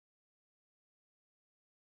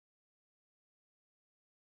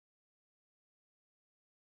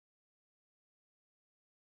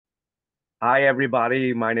Hi,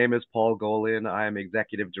 everybody. My name is Paul Golan. I am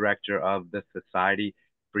Executive Director of the Society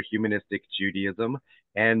for Humanistic Judaism,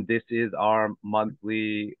 and this is our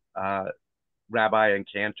monthly Rabbi and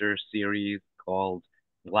Cantor series called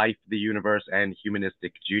Life, the Universe, and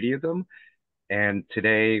Humanistic Judaism. And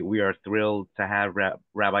today we are thrilled to have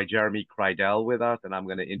Rabbi Jeremy Kridel with us, and I'm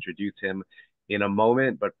going to introduce him in a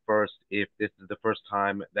moment. But first, if this is the first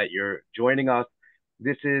time that you're joining us,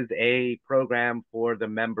 this is a program for the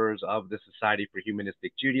members of the Society for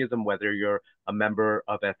Humanistic Judaism, whether you're a member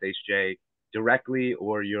of SHJ directly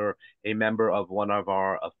or you're a member of one of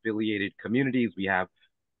our affiliated communities. We have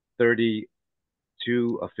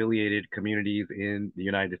 32 affiliated communities in the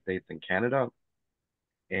United States and Canada,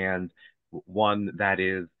 and one that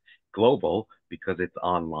is global because it's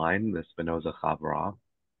online, the Spinoza Chavra.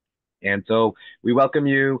 And so we welcome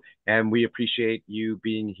you and we appreciate you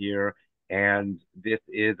being here. And this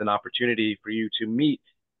is an opportunity for you to meet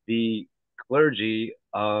the clergy,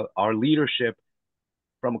 our leadership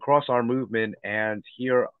from across our movement, and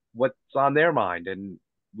hear what's on their mind. And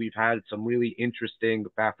we've had some really interesting,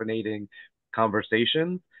 fascinating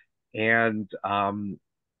conversations. And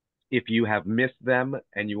if you have missed them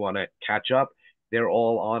and you want to catch up, they're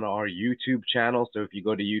all on our YouTube channel. So if you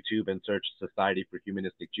go to YouTube and search Society for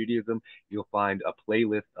Humanistic Judaism, you'll find a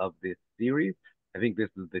playlist of this series. I think this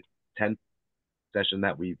is the 10th session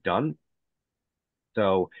that we've done.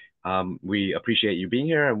 So we appreciate you being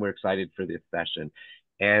here and we're excited for this session.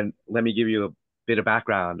 And let me give you a bit of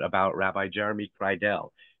background about Rabbi Jeremy Kridel.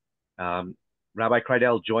 Um, Rabbi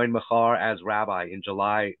Kridel joined Machar as rabbi in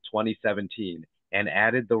July 2017 and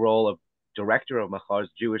added the role of director of Machar's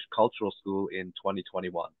Jewish Cultural School in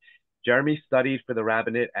 2021. Jeremy studied for the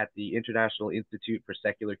rabbinate at the International Institute for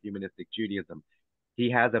Secular Humanistic Judaism. He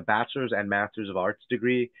has a bachelor's and master's of arts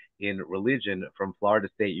degree in religion from Florida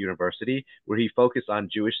State University, where he focused on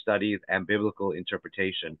Jewish studies and biblical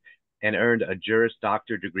interpretation, and earned a Juris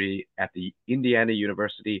Doctor degree at the Indiana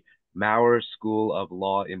University Maurer School of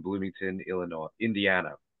Law in Bloomington, Illinois,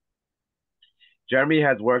 Indiana. Jeremy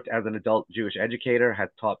has worked as an adult Jewish educator, has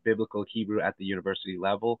taught biblical Hebrew at the university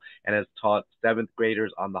level, and has taught seventh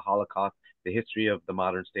graders on the Holocaust, the history of the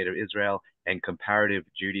modern state of Israel, and comparative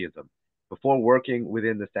Judaism. Before working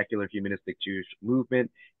within the secular humanistic Jewish movement,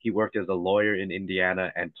 he worked as a lawyer in Indiana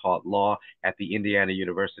and taught law at the Indiana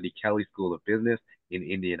University Kelley School of Business in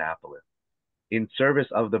Indianapolis. In service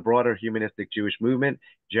of the broader humanistic Jewish movement,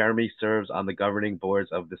 Jeremy serves on the governing boards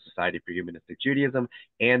of the Society for Humanistic Judaism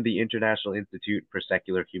and the International Institute for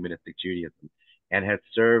Secular Humanistic Judaism, and has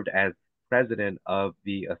served as president of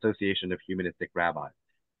the Association of Humanistic Rabbis.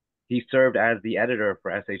 He served as the editor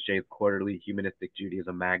for SHJ's quarterly Humanistic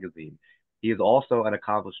Judaism magazine. He is also an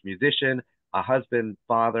accomplished musician, a husband,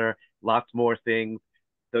 father, lots more things.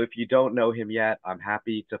 So if you don't know him yet, I'm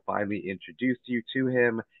happy to finally introduce you to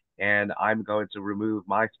him. And I'm going to remove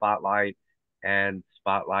my spotlight and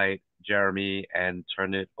spotlight Jeremy and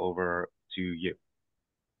turn it over to you.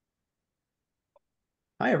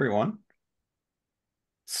 Hi, everyone.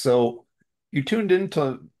 So you tuned in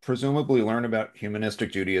to presumably learn about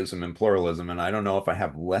humanistic Judaism and pluralism, and I don't know if I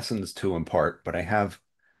have lessons to impart, but I have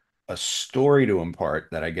a story to impart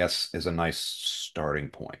that I guess is a nice starting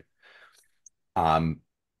point. Um,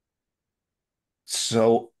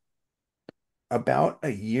 so about a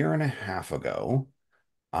year and a half ago,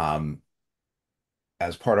 um,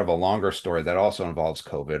 as part of a longer story that also involves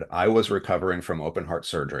COVID, I was recovering from open heart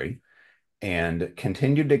surgery and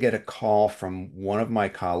continued to get a call from one of my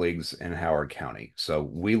colleagues in Howard County. So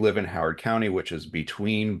we live in Howard County, which is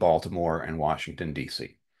between Baltimore and Washington,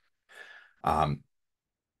 D.C. Um,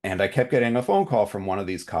 and I kept getting a phone call from one of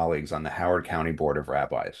these colleagues on the Howard County Board of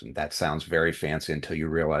Rabbis. And that sounds very fancy until you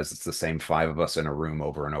realize it's the same five of us in a room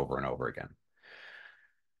over and over and over again.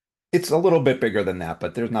 It's a little bit bigger than that,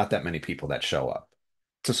 but there's not that many people that show up.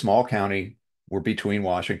 It's a small county. We're between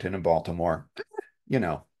Washington and Baltimore. You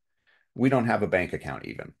know, we don't have a bank account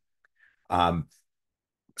even. Um,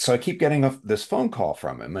 so I keep getting this phone call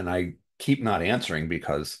from him, and I keep not answering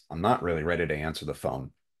because I'm not really ready to answer the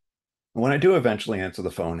phone. When I do eventually answer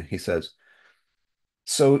the phone, he says,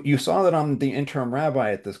 "So you saw that I'm the interim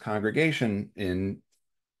rabbi at this congregation in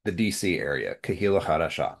the DC area, Kahila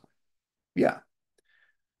Hadasha." Yeah.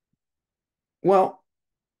 Well,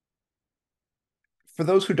 for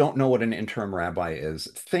those who don't know what an interim rabbi is,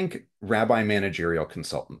 think rabbi managerial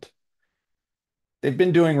consultant. They've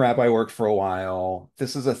been doing rabbi work for a while.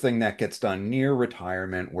 This is a thing that gets done near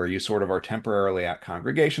retirement where you sort of are temporarily at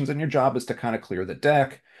congregations and your job is to kind of clear the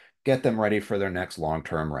deck, get them ready for their next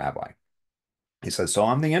long-term rabbi. He says, so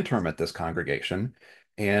I'm the interim at this congregation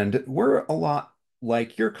and we're a lot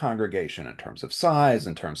like your congregation in terms of size,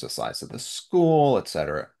 in terms of size of the school,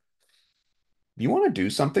 etc. You want to do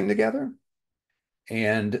something together?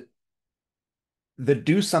 And the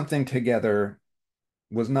do something together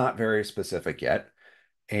was not very specific yet.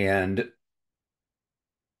 And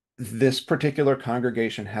this particular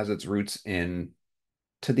congregation has its roots in,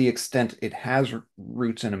 to the extent it has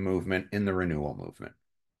roots in a movement, in the renewal movement.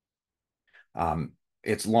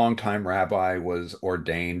 Its longtime rabbi was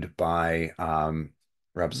ordained by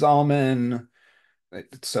Reb Zalman.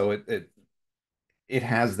 So it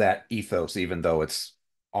has that ethos, even though it's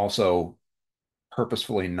also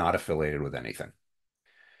purposefully not affiliated with anything.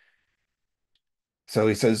 So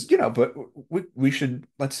he says, but we should,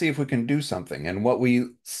 let's see if we can do something. And what we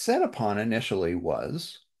set upon initially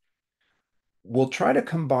was we'll try to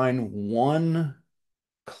combine one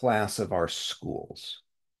class of our schools.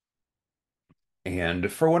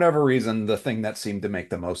 And for whatever reason, the thing that seemed to make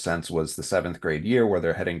the most sense was the seventh grade year where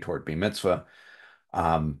they're heading toward Bar Mitzvah.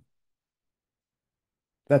 Um,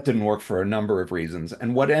 that didn't work for a number of reasons.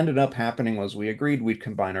 And what ended up happening was we agreed we'd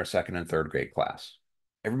combine our second and third grade class.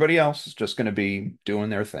 Everybody else is just going to be doing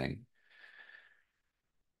their thing.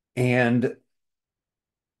 And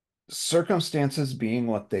circumstances being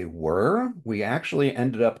what they were, we actually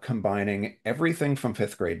ended up combining everything from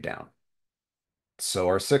fifth grade down. So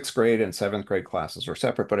our sixth grade and seventh grade classes were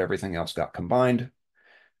separate, but everything else got combined.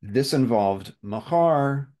 This involved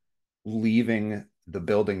Mahar leaving the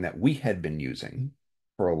building that we had been using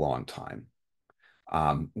for a long time,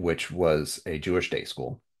 which was a Jewish day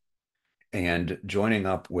school, and joining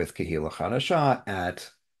up with Kehila Chadashah at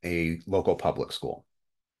a local public school.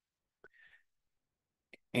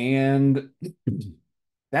 And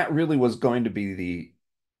that really was going to be the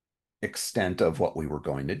extent of what we were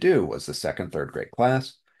going to do, was the second, third grade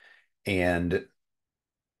class. And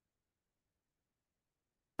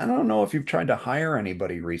I don't know if you've tried to hire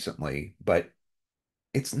anybody recently, but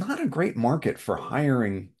it's not a great market for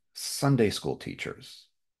hiring Sunday school teachers.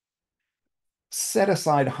 Set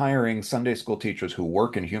aside hiring Sunday school teachers who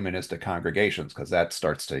work in humanistic congregations, because that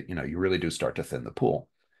starts to, you really do start to thin the pool.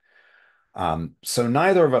 So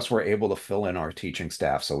neither of us were able to fill in our teaching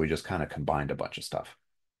staff, so we just kind of combined a bunch of stuff.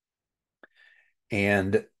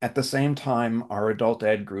 And at the same time, our adult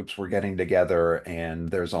ed groups were getting together,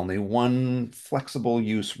 and there's only one flexible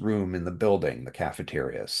use room in the building, the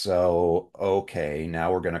cafeteria. So, okay,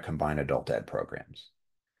 now we're going to combine adult ed programs.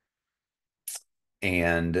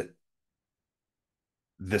 And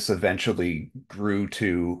this eventually grew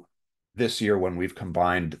to this year when we've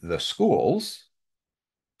combined the schools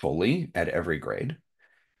fully at every grade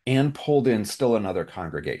and pulled in still another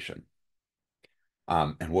congregation.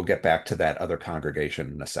 And we'll get back to that other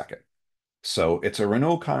congregation in a second. So it's a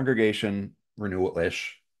renewal congregation,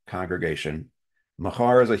 renewal-ish congregation.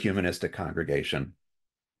 Mahar is a humanistic congregation.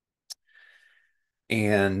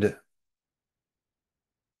 And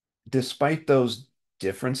despite those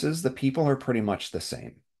differences, the people are pretty much the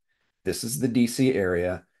same. This is the DC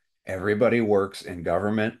area. Everybody works in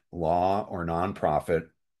government, law, or nonprofit,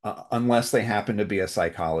 unless they happen to be a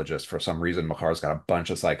psychologist. For some reason, Mahar's got a bunch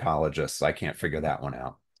of psychologists. I can't figure that one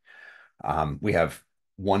out. We have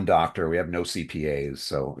one doctor. We have no CPAs.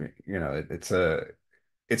 So,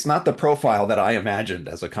 it's not the profile that I imagined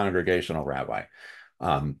as a congregational rabbi,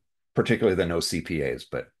 particularly the no CPAs,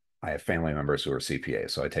 but I have family members who are CPAs,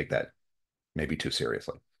 so I take that maybe too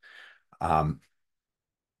seriously. But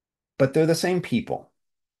they're the same people.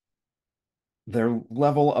 Their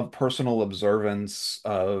level of personal observance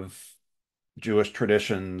of Jewish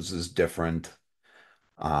traditions is different,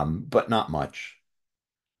 but not much.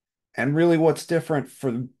 And really, what's different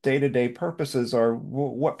for day-to-day purposes are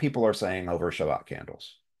what people are saying over Shabbat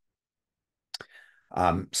candles.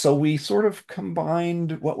 So we sort of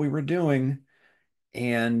combined what we were doing,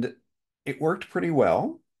 and it worked pretty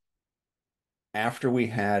well after we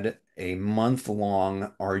had a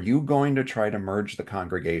month-long, are you going to try to merge the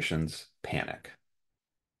congregations panic?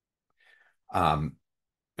 Um,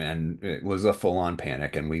 and it was a full-on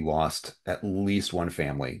panic, and we lost at least one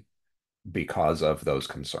family because of those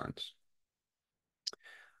concerns.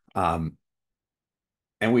 Um,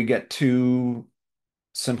 and we get to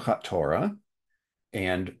Simchat Torah,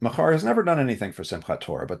 and Machar has never done anything for Simchat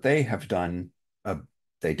Torah, but they have done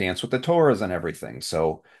they dance with the Torahs and everything.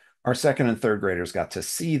 So our second and third graders got to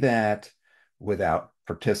see that without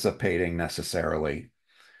participating necessarily.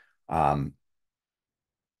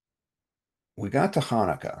 We got to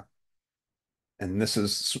Hanukkah, and this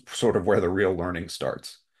is sort of where the real learning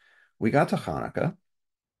starts. We got to Hanukkah,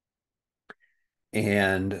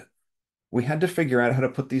 and we had to figure out how to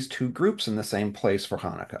put these two groups in the same place for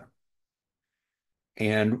Hanukkah.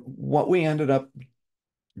 And what we ended up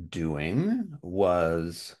doing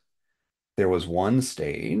was there was one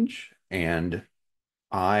stage, and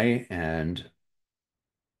I and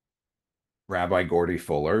Rabbi Gordy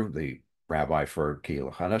Fuller, the rabbi for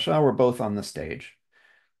Kehillah Hadashah, were both on the stage.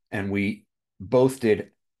 And we both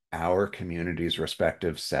did our community's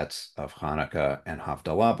respective sets of Hanukkah and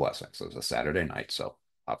Havdalah blessings. It was a Saturday night, so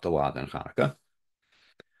Havdalah, then Hanukkah.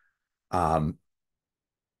 Um,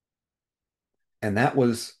 and that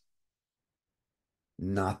was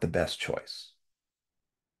not the best choice.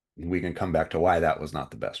 We can come back to why that was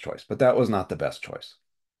not the best choice, but that was not the best choice.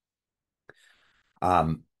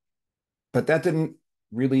 Um, but that didn't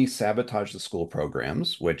really sabotage the school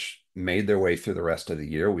programs, which made their way through the rest of the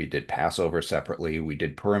year. We did Passover separately. We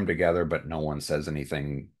did Purim together, but no one says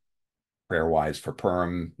anything prayer wise for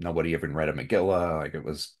Purim. Nobody even read a Megillah. Like it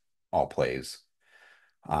was all plays,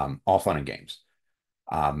 all fun and games.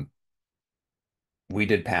 Um, we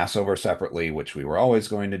did Passover separately, which we were always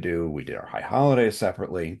going to do. We did our high holidays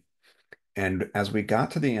separately. And as we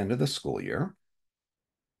got to the end of the school year,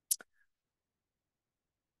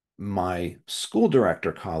 my school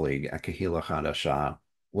director colleague at Kehillah Hadashah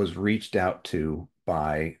was reached out to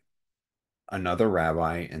by another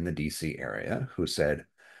rabbi in the DC area who said,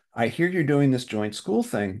 I hear you're doing this joint school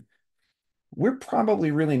thing. We're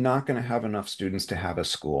probably really not going to have enough students to have a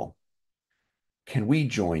school. Can we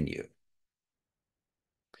join you?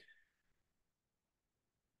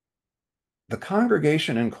 The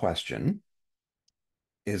congregation in question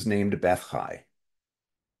is named Beth Chai.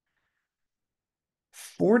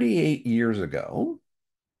 48 years ago,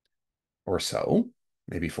 or so,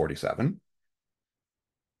 maybe 47,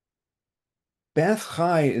 Beth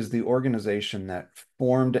Chai is the organization that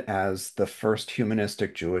formed as the first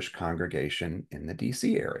humanistic Jewish congregation in the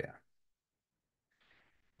DC area.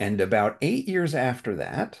 And about 8 years after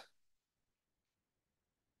that,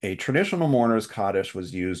 a traditional mourner's Kaddish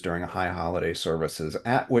was used during high holiday services,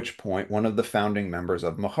 at which point one of the founding members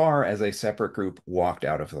of Mahar, as a separate group, walked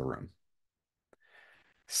out of the room,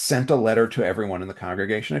 sent a letter to everyone in the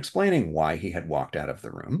congregation explaining why he had walked out of the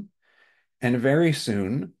room. And very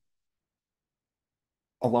soon,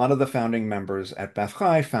 a lot of the founding members at Beth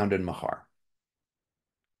Chai founded Mahar.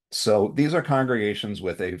 So these are congregations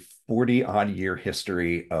with a 40 odd year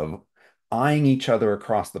history of eyeing each other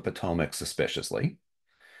across the Potomac suspiciously.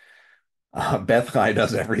 Beth Chai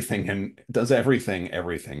does everything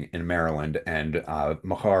in Maryland, and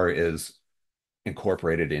Mahar is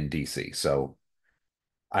incorporated in DC. So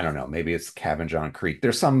I don't know, maybe it's Cavendish Creek.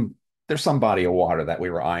 There's some body of water that we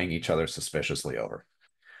were eyeing each other suspiciously over.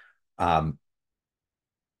 Um,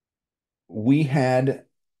 we had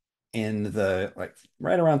in the like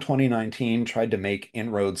right around 2019 tried to make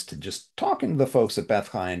inroads to just talking to the folks at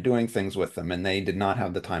Beth Chai and doing things with them, and they did not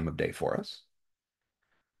have the time of day for us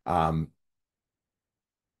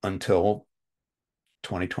until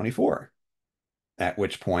 2024, at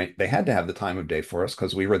which point they had to have the time of day for us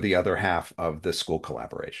because we were the other half of the school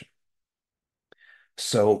collaboration.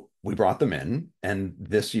 So we brought them in, and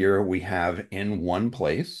this year we have in one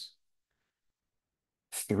place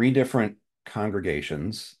three different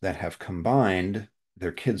congregations that have combined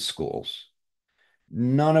their kids' schools,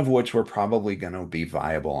 none of which were probably going to be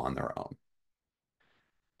viable on their own.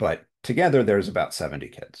 But together, there's about 70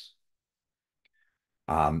 kids.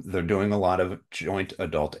 They're doing a lot of joint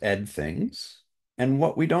adult ed things. And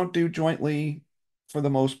what we don't do jointly, for the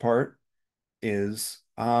most part, is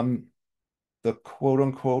the quote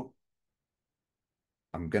unquote,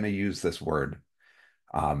 I'm going to use this word.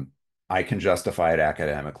 Um, I can justify it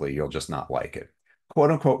academically. You'll just not like it.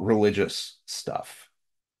 Quote unquote religious stuff,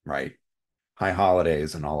 right? High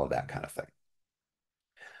holidays and all of that kind of thing.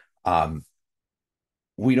 Um,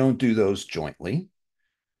 we don't do those jointly.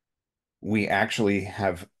 We actually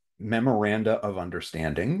have memoranda of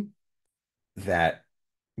understanding that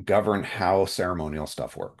govern how ceremonial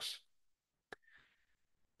stuff works.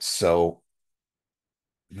 So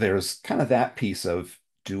there's kind of that piece of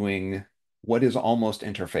doing what is almost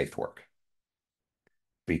interfaith work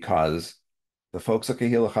because the folks at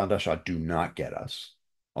Kehillah Hadashah do not get us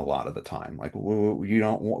a lot of the time. Like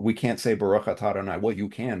we can't say Baruch Atah Adonai. Well, you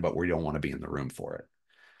can, but we don't want to be in the room for it.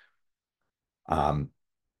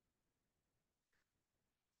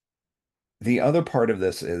 The other part of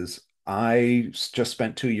this is I just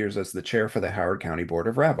spent 2 years as the chair for the Howard County Board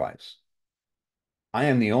of Rabbis. I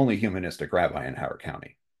am the only humanistic rabbi in Howard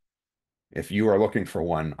County. If you are looking for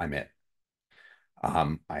one, I'm it.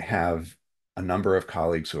 I have a number of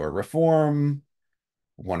colleagues who are Reform,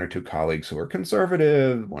 one or two colleagues who are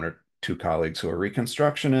conservative, one or two colleagues who are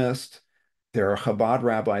Reconstructionist. There are Chabad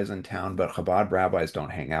rabbis in town, but Chabad rabbis don't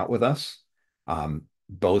hang out with us.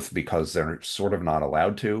 both because they're sort of not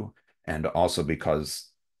allowed to, and also because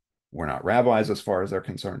we're not rabbis as far as they're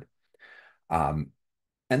concerned. Um,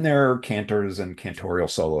 and there are cantors and cantorial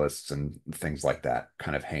soloists and things like that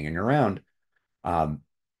kind of hanging around. Um,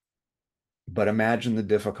 but imagine the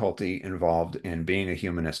difficulty involved in being a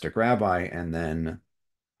humanistic rabbi, and then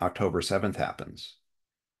October 7th happens.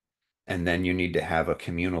 And then you need to have a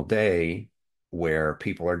communal day where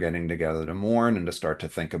people are getting together to mourn and to start to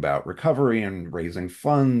think about recovery and raising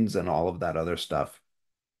funds and all of that other stuff.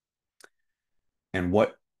 And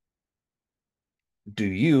what do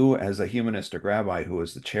you, as a humanistic rabbi who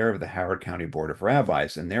is the chair of the Howard County Board of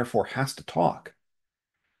Rabbis and therefore has to talk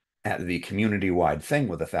at the community-wide thing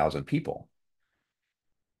with 1,000 people,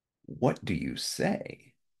 what do you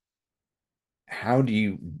say? How do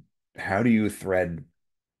you how do you thread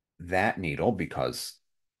that needle? Because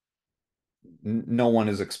no one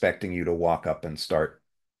is expecting you to walk up and start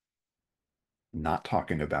not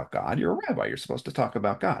talking about God. You're a rabbi. You're supposed to talk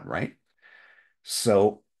about God, right?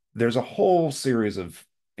 So there's a whole series of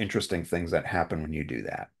interesting things that happen when you do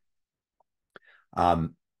that.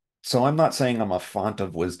 Um, so I'm not saying I'm a font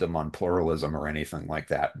of wisdom on pluralism or anything like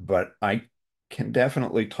that, but I can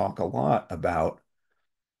definitely talk a lot about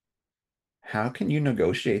how can you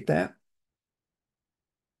negotiate that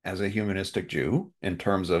as a humanistic Jew in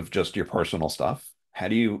terms of just your personal stuff? How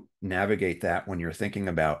do you navigate that when you're thinking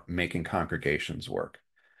about making congregations work?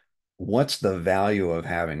 What's the value of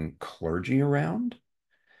having clergy around?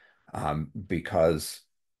 Because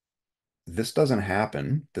this doesn't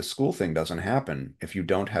happen, the school thing doesn't happen if you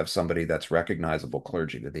don't have somebody that's recognizable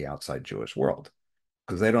clergy to the outside Jewish world,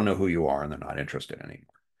 because they don't know who you are and they're not interested anymore.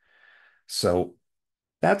 So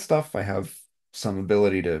that stuff I have some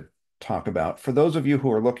ability to talk about. For those of you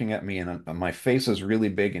who are looking at me and my face is really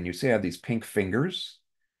big and you see I have these pink fingers,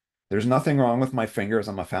 there's nothing wrong with my fingers.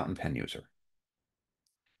 I'm a fountain pen user.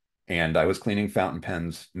 And I was cleaning fountain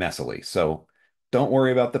pens messily. So don't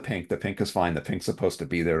worry about the pink. The pink is fine. The pink's supposed to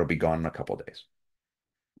be there. It'll be gone in a couple of days.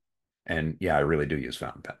 And yeah, I really do use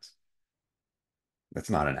fountain pens. That's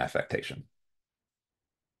not an affectation.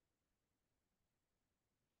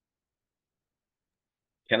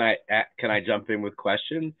 Can I jump in with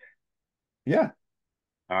questions? Yeah.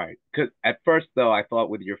 All right. Because at first, though, I thought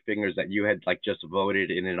with your fingers that you had like just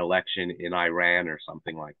voted in an election in Iran or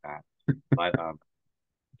something like that. But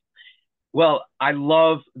well, I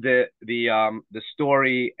love the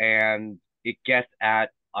story, and it gets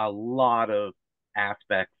at a lot of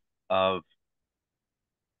aspects of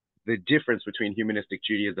the difference between humanistic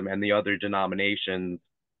Judaism and the other denominations,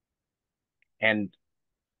 and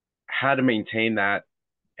how to maintain that,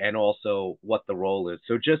 and also what the role is.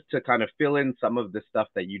 So just to kind of fill in some of the stuff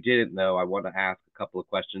that you didn't know, I want to ask a couple of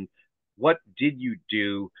questions. What did you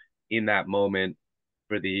do in that moment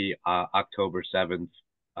for the October 7th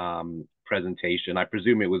presentation? I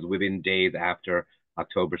presume it was within days after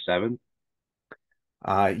October 7th.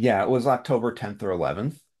 Yeah, it was October 10th or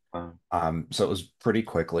 11th. Uh, So it was pretty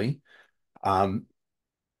quickly. Um,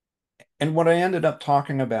 and what I ended up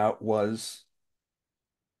talking about was,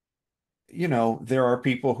 there are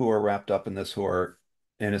people who are wrapped up in this who are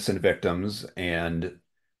innocent victims and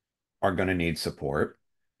are going to need support.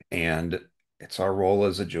 And it's our role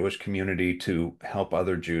as a Jewish community to help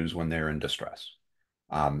other Jews when they're in distress.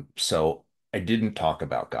 So I didn't talk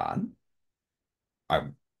about God. I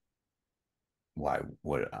why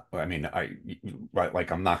would I mean I right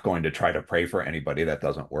like I'm not going to try to pray for anybody that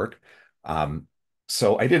doesn't work. Um,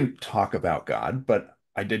 so I didn't talk about God, but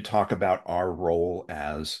I did talk about our role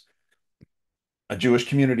as a Jewish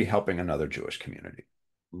community helping another Jewish community,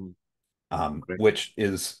 mm, great. which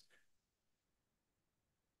is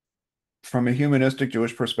from a humanistic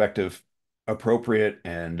Jewish perspective appropriate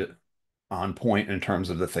and on point in terms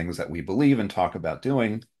of the things that we believe and talk about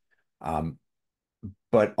doing, um,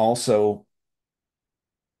 but also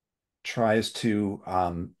tries to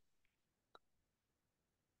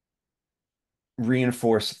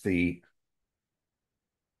reinforce the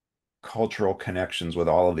cultural connections with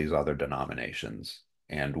all of these other denominations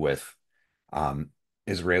and with um,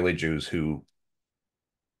 Israeli Jews who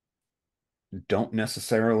don't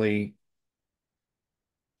necessarily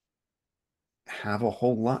have a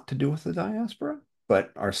whole lot to do with the diaspora,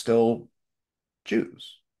 but are still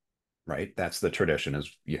Jews, right? That's the tradition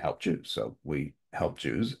is you help Jews. So we help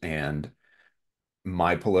Jews, and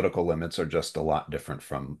my political limits are just a lot different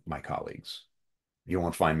from my colleagues. You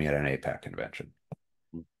won't find me at an APAC convention.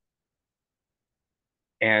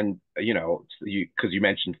 And you because you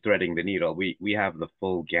mentioned threading the needle, we have the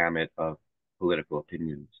full gamut of political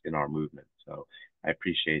opinions in our movement. So I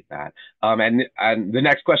appreciate that. And the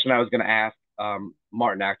next question I was going to ask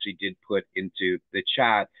Martin actually did put into the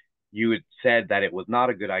chat, you had said that it was not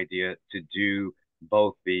a good idea to do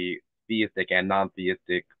both the theistic and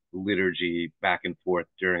non-theistic liturgy back and forth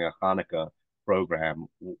during a Hanukkah program.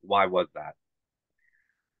 Why was that?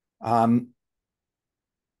 Um,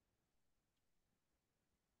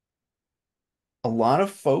 a lot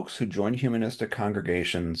of folks who join humanistic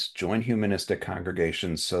congregations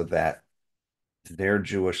so that their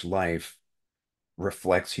Jewish life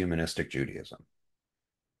reflects humanistic Judaism.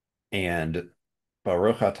 And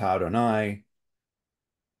Baruch Atah Adonai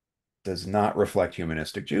does not reflect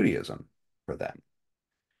humanistic Judaism for them,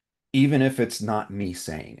 even if it's not me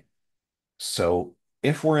saying it. So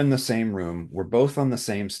if we're in the same room, we're both on the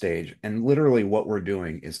same stage, and literally what we're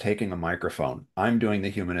doing is taking a microphone. I'm doing the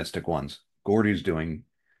humanistic ones. Gordy's doing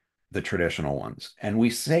the traditional ones. And we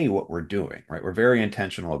say what we're doing, right? We're very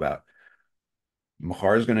intentional about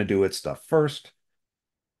Mahar is going to do its stuff first,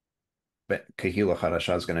 but Kahila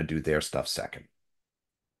Hadasha is going to do their stuff second.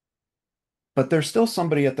 But there's still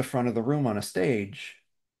somebody at the front of the room on a stage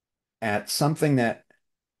at something that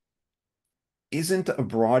isn't a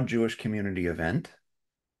broad Jewish community event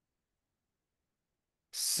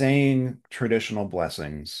saying traditional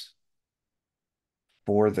blessings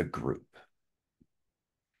for the group.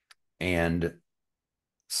 And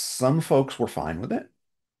some folks were fine with it,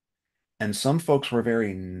 and some folks were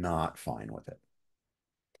very not fine with it.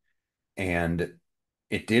 And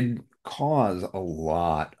it did cause a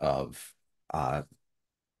lot of,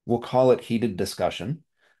 we'll call it heated discussion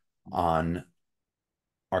on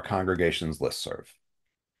our congregation's listserv,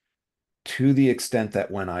 to the extent that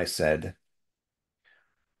when I said,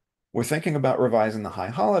 we're thinking about revising the High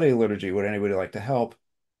Holiday Liturgy, would anybody like to help?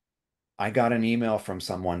 I got an email from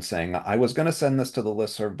someone saying, I was going to send this to the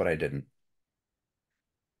listserv, but I didn't.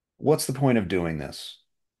 What's the point of doing this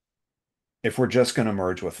if we're just going to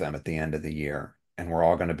merge with them at the end of the year and we're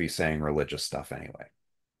all going to be saying religious stuff anyway?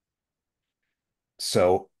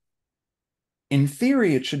 So in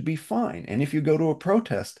theory, it should be fine. And if you go to a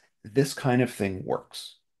protest, this kind of thing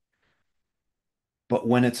works. But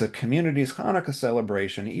when it's a community's Hanukkah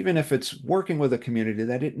celebration, even if it's working with a community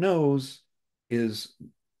that it knows is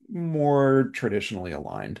more traditionally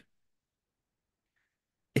aligned,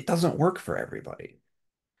 it doesn't work for everybody.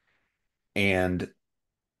 And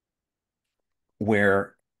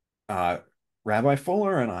where uh, Rabbi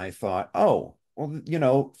Fuller and I thought, oh,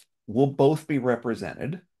 well, we'll both be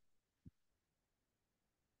represented.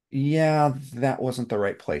 Yeah, that wasn't the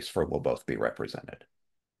right place for we'll both be represented.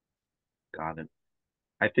 Got it.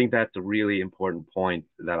 I think that's a really important point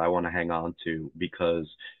that I want to hang on to because,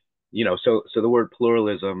 so the word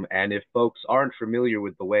pluralism, and if folks aren't familiar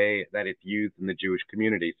with the way that it's used in the Jewish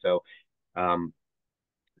community, so um,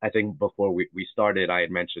 I think before we started, I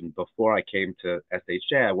had mentioned before I came to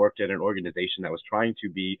SHJ, I worked at an organization that was trying to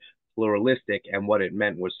be pluralistic, and what it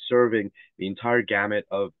meant was serving the entire gamut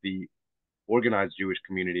of the organized Jewish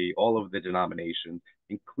community, all of the denominations,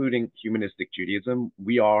 including humanistic Judaism.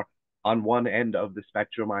 We are on one end of the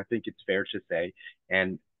spectrum, I think it's fair to say,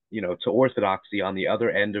 and to orthodoxy on the other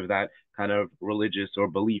end of that kind of religious or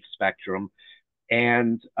belief spectrum.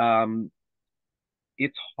 And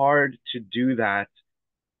it's hard to do that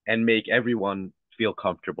and make everyone feel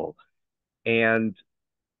comfortable. And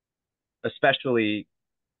especially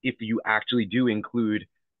if you actually do include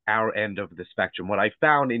our end of the spectrum. What I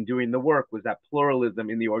found in doing the work was that pluralism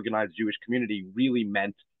in the organized Jewish community really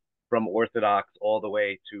meant from Orthodox all the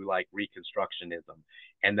way to like Reconstructionism,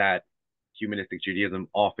 and that humanistic Judaism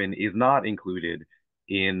often is not included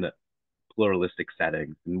in pluralistic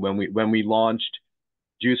settings. And when we launched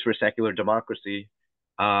Jews for Secular Democracy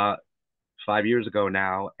 5 years ago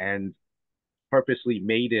now, and purposely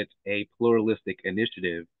made it a pluralistic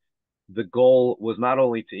initiative, the goal was not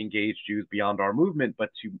only to engage Jews beyond our movement, but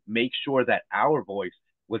to make sure that our voice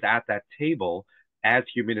was at that table as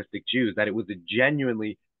humanistic Jews, that it was a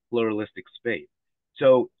genuinely pluralistic space.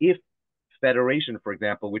 So if Federation, for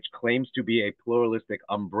example, which claims to be a pluralistic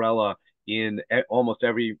umbrella in almost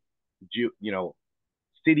every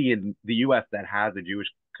city in the U.S. that has a Jewish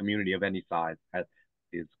community of any size,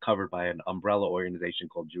 is covered by an umbrella organization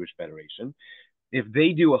called Jewish Federation. If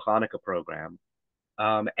they do a Hanukkah program,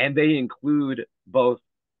 and they include both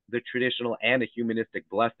the traditional and a humanistic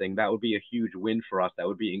blessing, that would be a huge win for us. That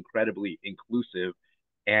would be incredibly inclusive.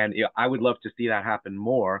 And I would love to see that happen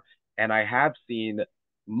more. And I have seen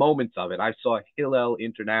moments of it. I saw Hillel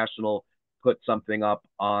International put something up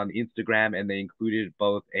on Instagram, and they included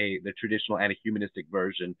both the traditional and a humanistic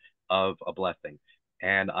version of a blessing.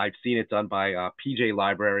 And I've seen it done by PJ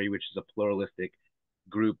Library, which is a pluralistic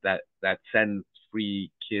group that sends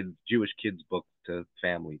free Jewish kids books to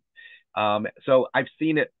families. So I've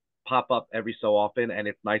seen it pop up every so often, and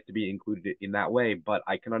it's nice to be included in that way. But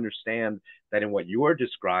I can understand that in what you're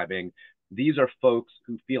describing, these are folks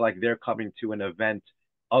who feel like they're coming to an event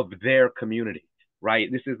of their community, right?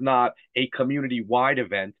 This is not a community-wide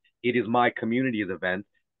event. It is my community's event.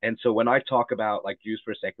 And so when I talk about like Jews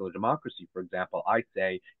for Secular Democracy, for example, I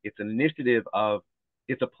say it's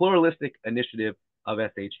a pluralistic initiative of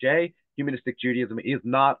SHJ. Humanistic Judaism is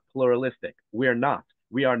not pluralistic. We're not.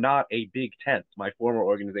 We are not a big tent. My former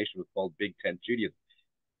organization was called Big Tent Judaism.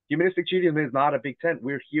 Humanistic Judaism is not a big tent.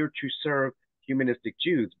 We're here to serve humanistic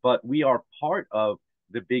Jews, but we are part of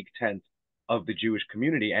the big tent of the Jewish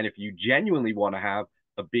community. And if you genuinely want to have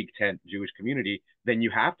a big tent Jewish community, then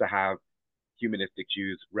you have to have humanistic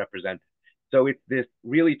Jews represented. So it's this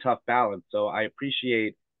really tough balance. So I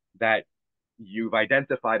appreciate that you've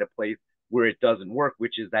identified a place where it doesn't work,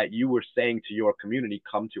 which is that you were saying to your community,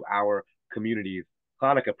 come to our community's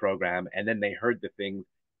Hanukkah program, and then they heard the things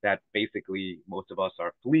that basically most of us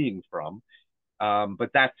are fleeing from.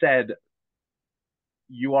 But that said,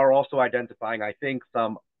 you are also identifying, I think,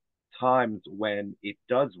 some times when it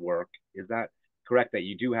does work. Is that correct? That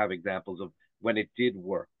you do have examples of when it did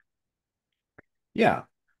work? Yeah.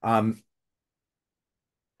 Purim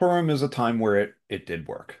is a time where it did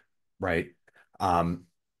work, right? Um,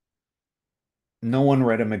 no one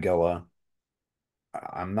read a Megillah.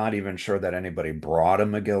 I'm not even sure that anybody brought a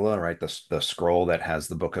Megillah, right? The scroll that has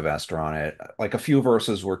the Book of Esther on it. Like a few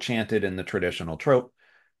verses were chanted in the traditional trope,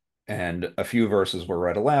 and a few verses were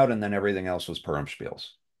read aloud, and then everything else was Purim spiels.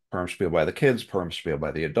 Purim spiel by the kids, Purim spiel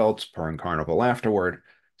by the adults, Purim carnival afterward.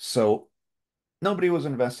 So nobody was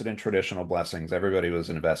invested in traditional blessings. Everybody was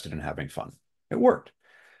invested in having fun. It worked.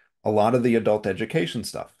 A lot of the adult education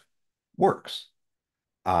stuff works.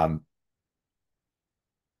 Um,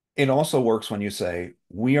 it also works when you say,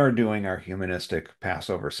 we are doing our humanistic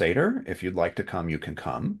Passover Seder. If you'd like to come, you can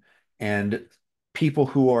come. And people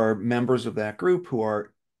who are members of that group,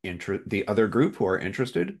 the other group who are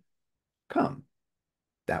interested, come.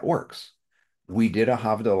 That works. We did a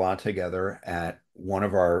Havdalah together at one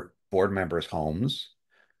of our board members' homes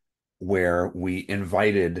where we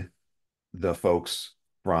invited the folks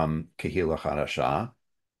from Kehila Chadashah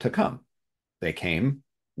to come. They came.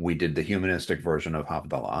 We did the humanistic version of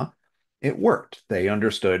Havdalah. It worked. They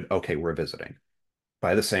understood, okay, we're visiting.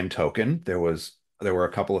 By the same token, there were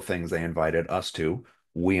a couple of things they invited us to.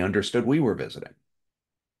 We understood we were visiting.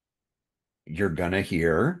 You're gonna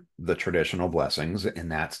hear the traditional blessings in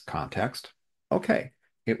that context. Okay,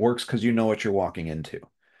 it works because you know what you're walking into.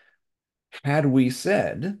 Had we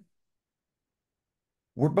said,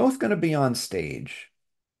 we're both going to be on stage,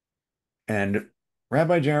 and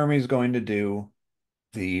Rabbi Jeremy is going to do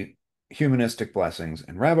the humanistic blessings,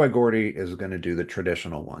 and Rabbi Gordy is going to do the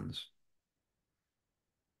traditional ones.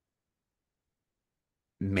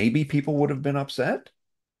 Maybe people would have been upset,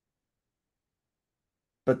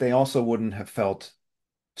 but they also wouldn't have felt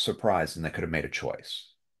surprised and they could have made a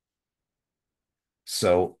choice.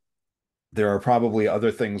 So there are probably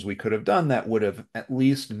other things we could have done that would have at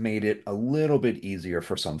least made it a little bit easier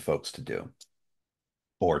for some folks to do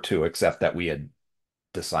or to accept that we had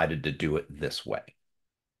decided to do it this way.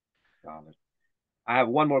 Got it. I have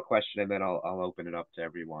one more question, and then I'll open it up to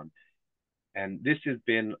everyone. And this has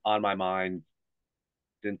been on my mind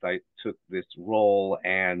since I took this role,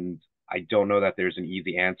 and I don't know that there's an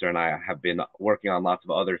easy answer, and I have been working on lots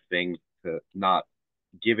of other things to not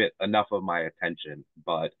give it enough of my attention.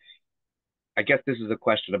 But I guess this is a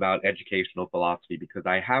question about educational philosophy because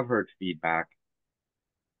I have heard feedback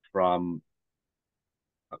from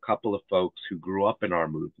a couple of folks who grew up in our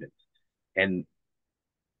movement and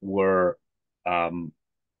were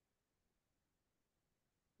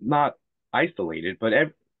not isolated, but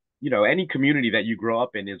any community that you grow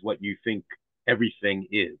up in is what you think everything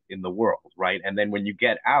is in the world, right? And then when you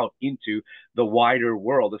get out into the wider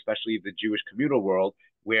world, especially the Jewish communal world,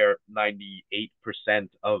 where 98%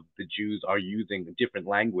 of the Jews are using a different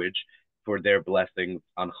language for their blessings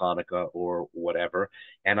on Hanukkah or whatever.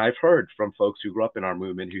 And I've heard from folks who grew up in our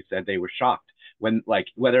movement who said they were shocked when, like,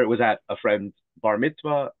 whether it was at a friend's bar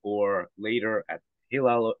mitzvah or later at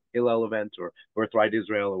Hillel event or Birthright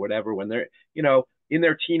Israel or whatever, when they're, in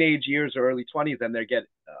their teenage years or early 20s and they get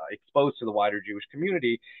exposed to the wider Jewish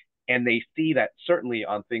community and they see that certainly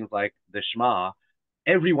on things like the Shema,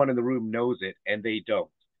 everyone in the room knows it and they don't.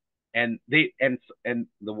 And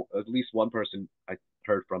at least one person I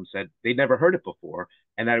heard from said they'd never heard it before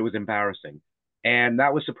and that it was embarrassing. And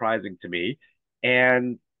that was surprising to me.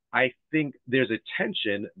 And I think there's a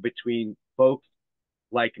tension between folks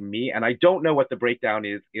like me, and I don't know what the breakdown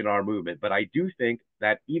is in our movement, but I do think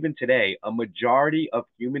that even today, a majority of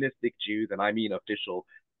humanistic Jews, and I mean official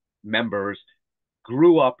members,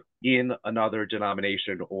 grew up in another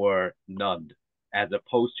denomination or none, as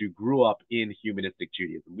opposed to grew up in humanistic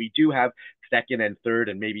Judaism. We do have second and third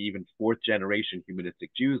and maybe even fourth generation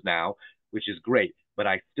humanistic Jews now, which is great, but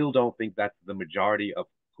I still don't think that's the majority of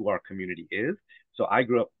who our community is. So I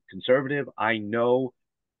grew up conservative. I know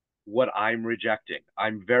what I'm rejecting.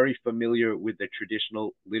 I'm very familiar with the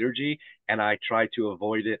traditional liturgy, and I try to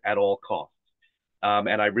avoid it at all costs.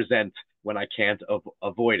 And I resent when I can't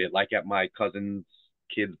avoid it, like at my cousin's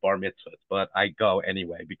kids' bar mitzvahs. But I go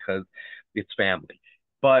anyway because it's family.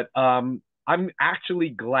 But I'm actually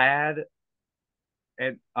glad,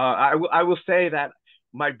 and I will say that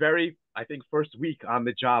my very, I think, first week on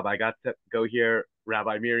the job, I got to go hear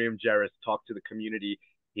Rabbi Miriam Jerris talk to the community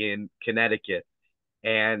in Connecticut,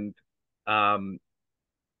 and um,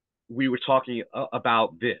 we were talking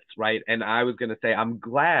about this, right? And I was going to say, I'm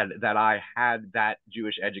glad that I had that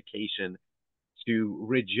Jewish education to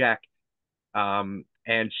reject. And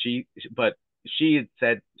but she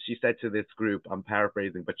said to this group, I'm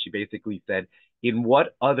paraphrasing, but she basically said, in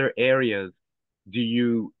what other areas do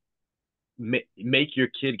you make your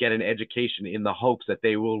kid get an education in the hopes that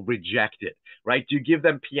they will reject it, right? Do you give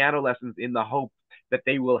them piano lessons in the hope that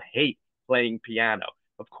they will hate playing piano?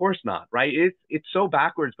 Of course not, right? It's so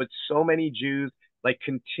backwards, but so many Jews like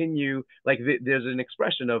continue like there's an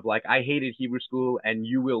expression of like I hated Hebrew school and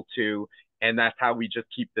you will too, and that's how we just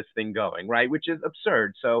keep this thing going, right? Which is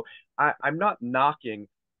absurd. So I'm not knocking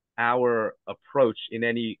our approach in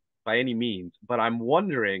any by any means, but I'm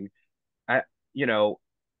wondering, uh, you know,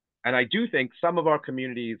 and I do think some of our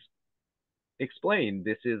communities explain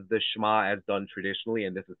this is the Shema as done traditionally,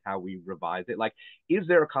 and this is how we revise it. Like, is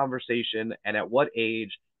there a conversation, and at what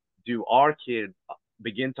age do our kids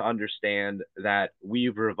begin to understand that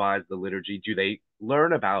we've revised the liturgy? Do they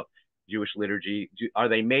learn about Jewish liturgy? Are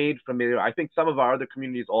they made familiar? I think some of our other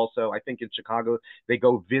communities also, I think in Chicago, they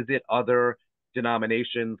go visit other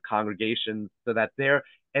denominations, congregations, so that they're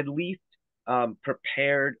at least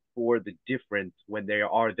prepared for the difference when they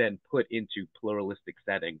are then put into pluralistic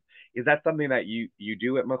settings. Is that something that you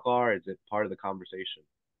do at Makar? Is it part of the conversation?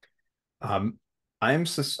 Um, I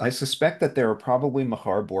suspect that there are probably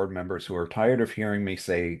Mahar board members who are tired of hearing me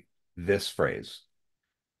say this phrase.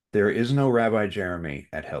 There is no Rabbi Jeremy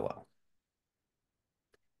at Hillel.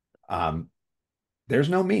 Um, there's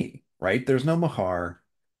no me, right? There's no Mahar.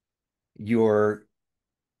 You're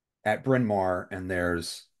at Bryn Mawr and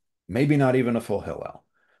there's maybe not even a full Hillel.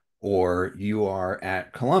 Or you are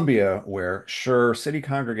at Columbia, where sure, city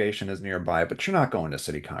congregation is nearby, but you're not going to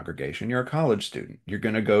city congregation. You're a college student. You're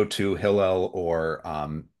going to go to Hillel or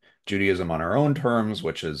Judaism on Our Own Terms,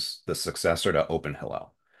 which is the successor to Open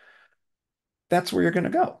Hillel. That's where you're going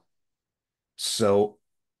to go. So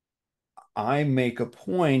I make a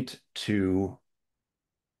point to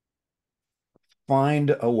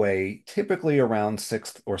find a way, typically around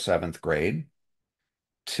sixth or seventh grade,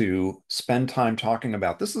 to spend time talking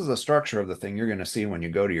about this is the structure of the thing you're going to see when you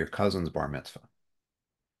go to your cousin's bar mitzvah.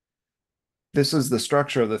 This is the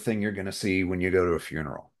structure of the thing you're going to see when you go to a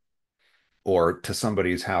funeral or to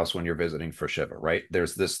somebody's house when you're visiting for Shiva, right?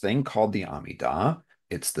 There's this thing called the Amidah.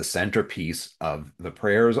 It's the centerpiece of the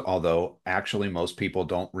prayers, although actually most people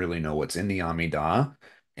don't really know what's in the Amidah.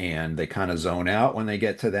 And they kind of zone out when they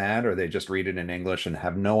get to that, or they just read it in English and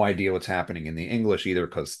have no idea what's happening in the English either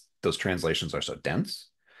because those translations are so dense.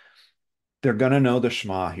 They're going to know the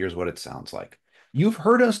Shema. Here's what it sounds like. You've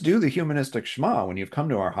heard us do the humanistic Shema when you've come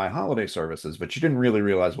to our high holiday services, but you didn't really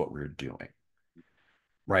realize what we were doing,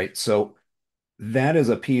 right? So that is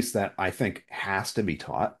a piece that I think has to be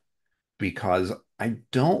taught because I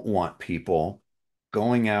don't want people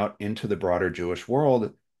going out into the broader Jewish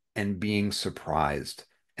world and being surprised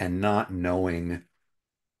and not knowing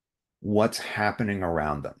what's happening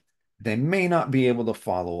around them. They may not be able to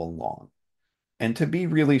follow along. And to be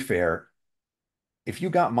really fair, if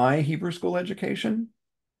you got my Hebrew school education,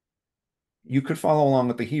 you could follow along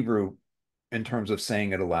with the Hebrew in terms of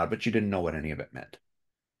saying it aloud, but you didn't know what any of it meant,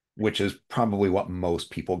 which is probably what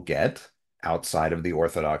most people get outside of the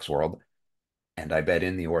Orthodox world. And I bet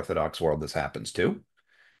in the Orthodox world this happens too.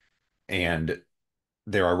 And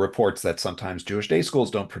there are reports that sometimes Jewish day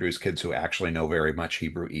schools don't produce kids who actually know very much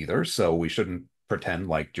Hebrew either. So we shouldn't pretend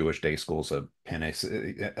like Jewish day schools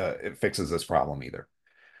it fixes this problem either.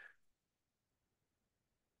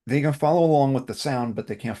 They can follow along with the sound, but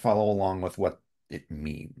they can't follow along with what it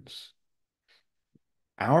means.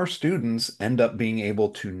 Our students end up being able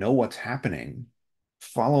to know what's happening,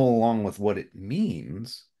 follow along with what it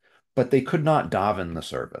means, but they could not daven the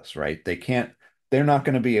service, right? They're not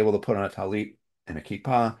going to be able to put on a talit and a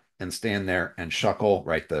kippah and stand there and shuckle,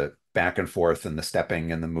 right? The back and forth and the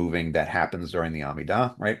stepping and the moving that happens during the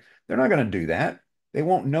Amidah, right? They're not going to do that. They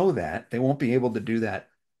won't know that. They won't be able to do that,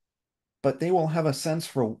 but they will have a sense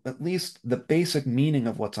for at least the basic meaning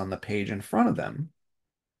of what's on the page in front of them,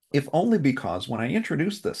 if only because when I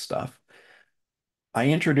introduce this stuff, I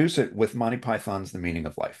introduce it with Monty Python's The Meaning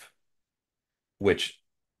of Life, which,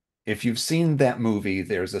 if you've seen that movie,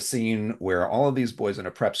 there's a scene where all of these boys in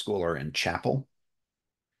a prep school are in chapel,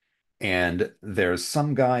 and there's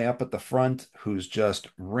some guy up at the front who's just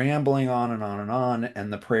rambling on and on and on,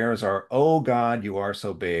 and the prayers are, "Oh God, you are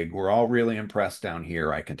so big. We're all really impressed down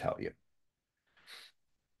here, I can tell you."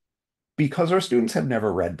 Because our students have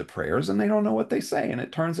never read the prayers and they don't know what they say. And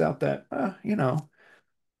it turns out that,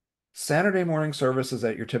 Saturday morning services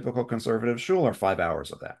at your typical conservative shul are 5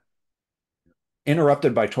 hours of that,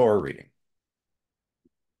 interrupted by Torah reading.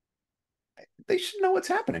 They should know what's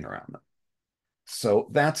happening around them. So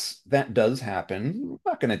that does happen. I'm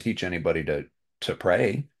not going to teach anybody to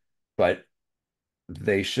pray, but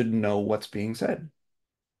they should know what's being said.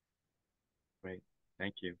 Great.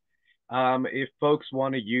 Thank you. If folks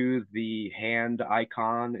want to use the hand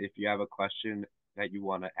icon, if you have a question that you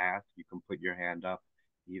want to ask, you can put your hand up,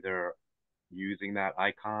 either using that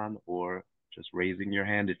icon or just raising your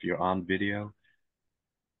hand if you're on video.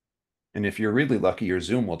 And if you're really lucky, your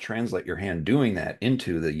Zoom will translate your hand doing that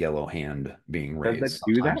into the yellow hand being Does raised.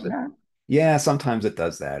 it do that, Sometimes Matt? yeah, sometimes it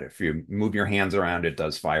does that. If you move your hands around, it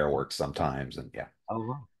does fireworks sometimes. And yeah. Oh,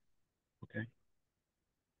 wow. Okay.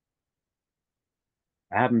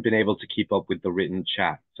 I haven't been able to keep up with the written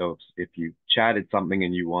chat. So if you chatted something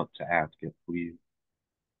and you want to ask it, please.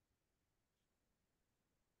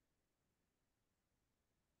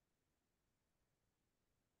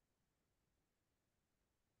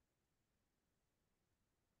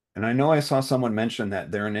 And I know I saw someone mention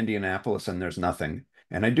that they're in Indianapolis and there's nothing.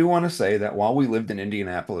 And I do want to say that while we lived in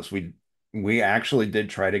Indianapolis, we actually did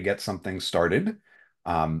try to get something started.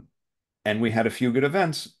 Um, and we had a few good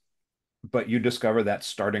events, but you discover that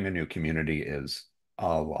starting a new community is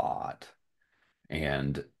a lot.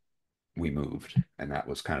 And we moved. And that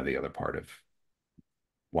was kind of the other part of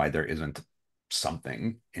why there isn't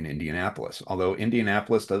something in Indianapolis. Although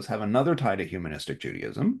Indianapolis does have another tie to humanistic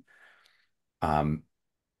Judaism. Um,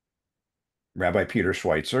 Rabbi Peter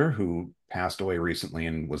Schweitzer, who passed away recently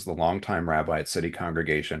and was the longtime rabbi at City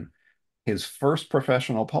Congregation, his first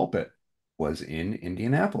professional pulpit was in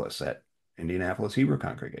Indianapolis at Indianapolis Hebrew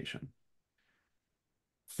Congregation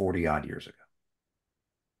 40 odd years ago.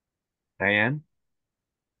 Diane?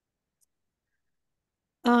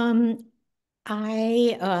 Um,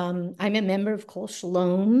 I'm a member of Kol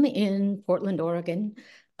Shalom in Portland, Oregon,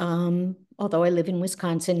 although I live in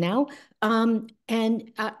Wisconsin now. And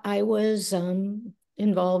I was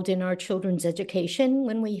involved in our children's education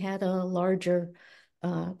when we had a larger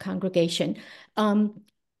congregation. I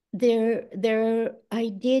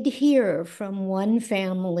did hear from one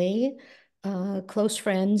family, close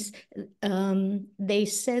friends. They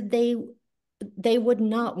said they would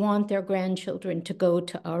not want their grandchildren to go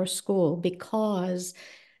to our school because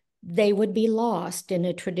they would be lost in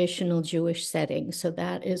a traditional Jewish setting. So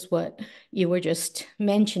that is what you were just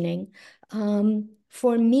mentioning.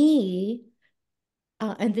 For me,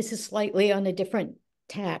 and this is slightly on a different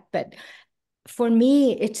tack, but for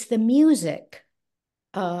me, it's the music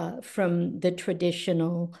from the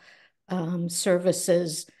traditional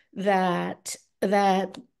services that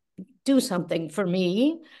do something for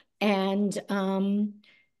me. And and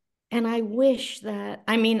I wish that,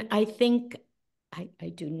 I mean, I think I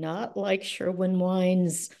do not like Sherwin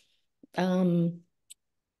Wine's Aphory.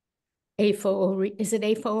 Is it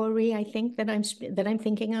Aphory? I think that I'm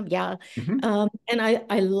thinking of. Yeah. Mhm. And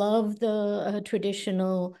I love the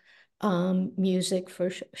traditional music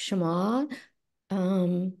for Shema.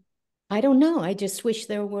 Um, I don't know. I just wish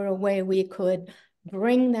there were a way we could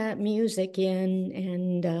bring that music in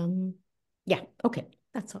and yeah, okay,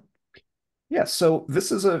 that's all. Yeah, so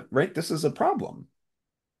this is a problem.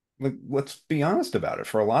 Let's be honest about it.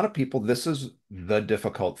 For a lot of people, this is the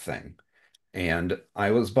difficult thing. And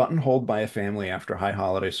I was buttonholed by a family after high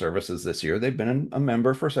holiday services this year. They've been a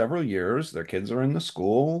member for several years. Their kids are in the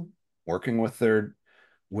school, working with their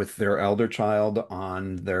elder child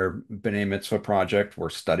on their B'nai Mitzvah project. We're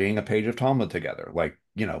studying a page of Talmud together. Like,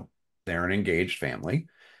 they're an engaged family.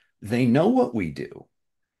 They know what we do.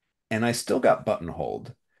 And I still got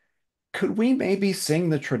buttonholed. Could we maybe sing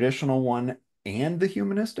the traditional one and the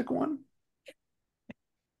humanistic one?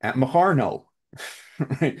 At Mahar, no.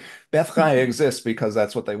 Right? Beth Chai exists because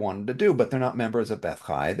that's what they wanted to do, but they're not members of Beth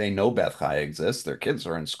Chai. They know Beth Chai exists. Their kids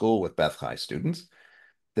are in school with Beth Chai students.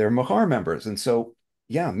 They're Mahar members. And so,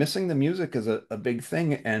 yeah, missing the music is a big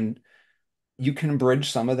thing. And you can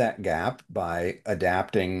bridge some of that gap by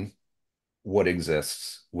adapting what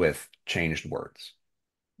exists with changed words.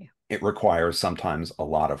 Yeah. It requires sometimes a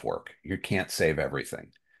lot of work. You can't save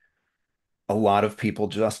everything. A lot of people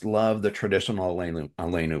just love the traditional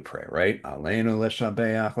Aleinu prayer, right? Aleinu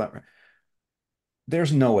l'shabeach.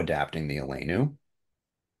 There's no adapting the Aleinu.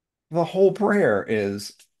 The whole prayer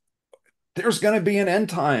is there's going to be an end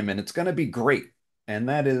time and it's going to be great. And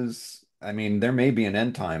that is, I mean, there may be an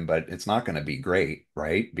end time, but it's not going to be great,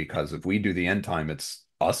 right? Because if we do the end time, it's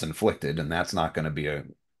us inflicted, and that's not going to be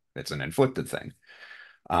it's an inflicted thing.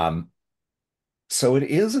 Um, so it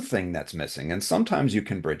is a thing that's missing. And sometimes you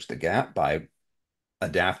can bridge the gap by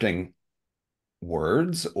adapting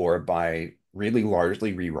words or by really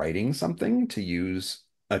largely rewriting something to use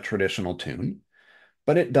a traditional tune,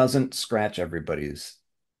 but it doesn't scratch everybody's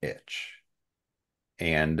itch.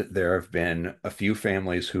 And there have been a few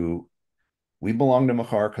families who we belong to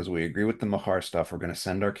Mahar because we agree with the Mahar stuff. We're going to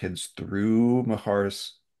send our kids through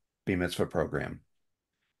Mahar's B Mitzvah program.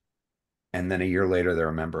 And then a year later, they're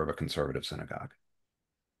a member of a conservative synagogue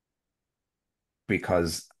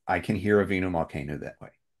because I can hear Avinu Malkeinu that way,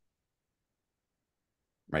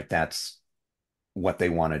 right? That's what they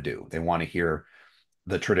want to do. They want to hear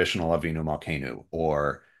the traditional Avinu Malkeinu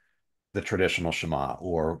or the traditional Shema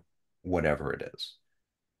or whatever it is.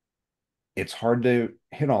 It's hard to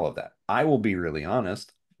hit all of that. I will be really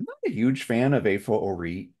honest. I'm not a huge fan of Eifo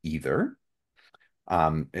Ori either.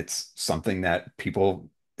 It's something that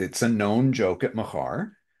it's a known joke at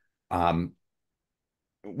Mahar. Um,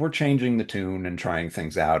 we're changing the tune and trying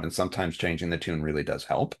things out, and sometimes changing the tune really does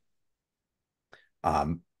help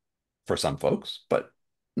um, for some folks, but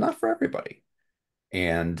not for everybody.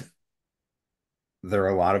 And there are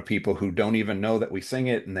a lot of people who don't even know that we sing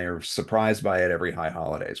it, and they're surprised by it every high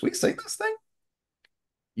holidays. We sing this thing?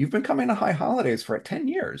 You've been coming to high holidays for 10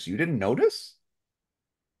 years. You didn't notice?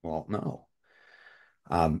 Well, no.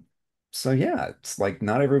 Um, so yeah, it's like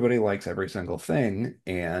not everybody likes every single thing,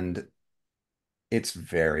 and it's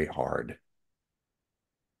very hard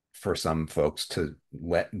for some folks to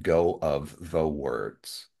let go of the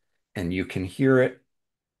words. And you can hear it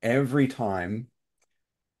every time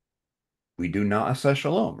we do Naaseh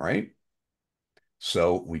Shalom, right?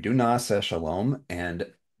 So we do Naaseh Shalom, and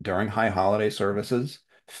during high holiday services,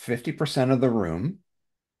 50% of the room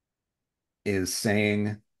is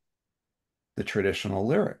saying the traditional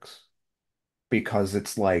lyrics because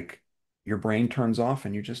it's like your brain turns off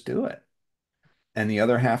and you just do it. And the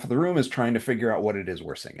other half of the room is trying to figure out what it is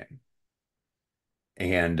we're singing.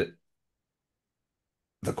 And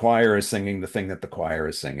the choir is singing the thing that the choir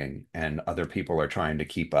is singing, and other people are trying to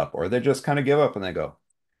keep up, or they just kind of give up and they go,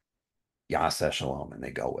 Yaseh Shalom, and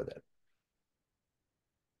they go with it.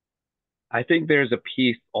 I think there's a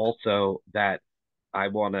piece also that I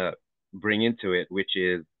want to bring into it, which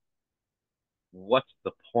is what's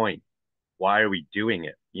the point? Why are we doing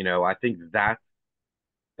it? I think that's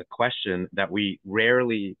a question that we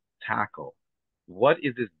rarely tackle. What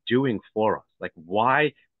is this doing for us? Like,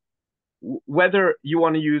 why, whether you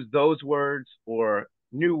want to use those words or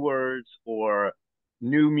new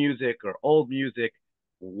music or old music,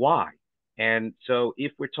 why? And so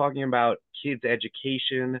if we're talking about kids'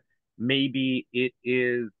 education, maybe it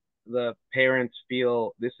is the parents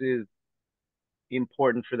feel this is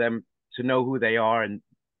important for them to know who they are, and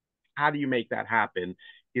how do you make that happen?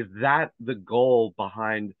 Is that the goal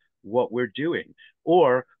behind what we're doing?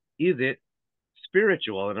 Or is it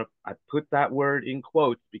spiritual? And I put that word in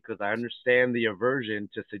quotes because I understand the aversion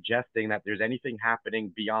to suggesting that there's anything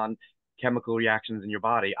happening beyond chemical reactions in your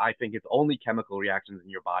body. I think it's only chemical reactions in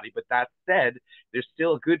your body. But that said, there's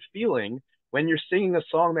still a good feeling when you're singing a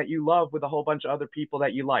song that you love with a whole bunch of other people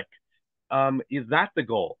that you like. Is that the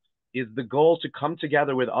goal? Is the goal to come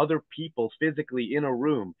together with other people physically in a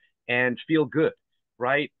room and feel good,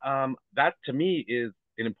 right? That to me is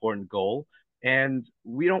an important goal. And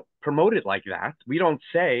we don't promote it like that. We don't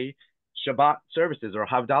say Shabbat services or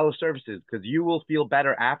Havdalah services because you will feel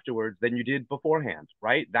better afterwards than you did beforehand,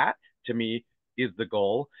 right? That to me is the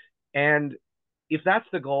goal. And if that's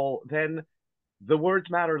the goal, then the words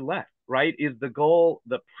matter less, right? Is the goal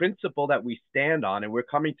the principle that we stand on, and we're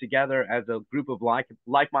coming together as a group of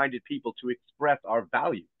like-minded people to express our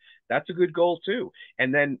values? That's a good goal too.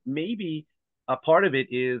 And then maybe a part of it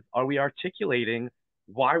is, are we articulating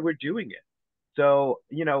why we're doing it? So,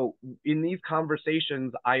 in these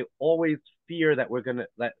conversations, I always fear that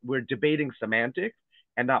we're debating semantics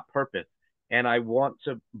and not purpose. And I want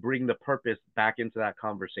to bring the purpose back into that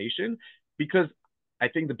conversation because I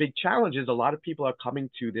think the big challenge is a lot of people are coming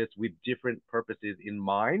to this with different purposes in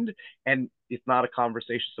mind, and it's not a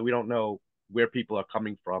conversation, so we don't know where people are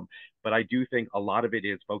coming from. But I do think a lot of it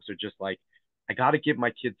is folks are just like, I got to give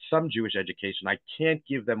my kids some Jewish education. I can't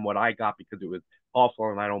give them what I got because it was awful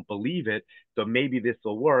and I don't believe it. So maybe this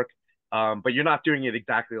will work. But you're not doing it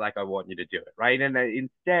exactly like I want you to do it, right? And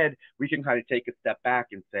instead, we can kind of take a step back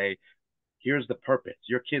and say, here's the purpose.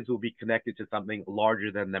 Your kids will be connected to something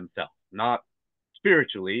larger than themselves, not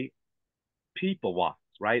spiritually, people wise,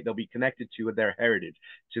 right? They'll be connected to their heritage,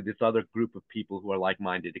 to this other group of people who are like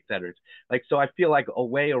minded, et cetera. Like, so I feel like a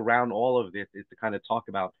way around all of this is to kind of talk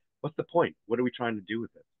about what's the point? What are we trying to do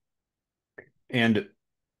with it? And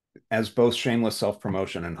as both shameless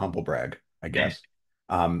self-promotion and humble brag, I guess,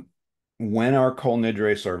 um, when our Kol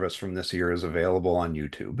Nidre service from this year is available on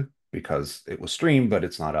YouTube, because it was streamed, but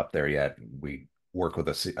it's not up there yet, we work with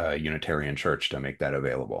a Unitarian church to make that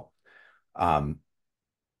available. Kol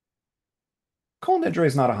Nidre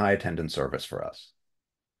is not a high attendance service for us,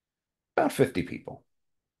 about 50 people,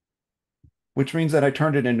 which means that I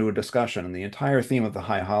turned it into a discussion. And the entire theme of the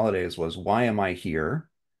high holidays was, why am I here?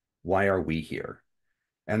 Why are we here?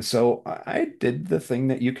 And so I did the thing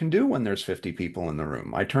that you can do when there's 50 people in the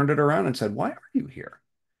room. I turned it around and said, why are you here?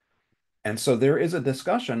 And so there is a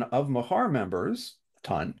discussion of Mahar members, a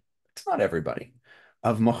ton, it's not everybody,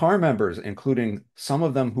 of Mahar members, including some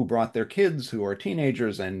of them who brought their kids who are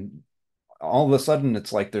teenagers. And all of a sudden,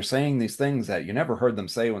 it's like they're saying these things that you never heard them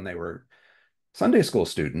say when they were Sunday school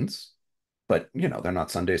students, but they're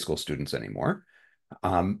not Sunday school students anymore.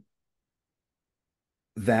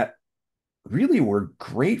 That really were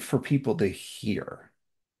great for people to hear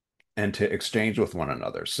and to exchange with one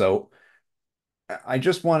another. So I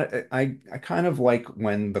just want to, I kind of like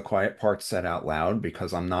when the quiet part's said out loud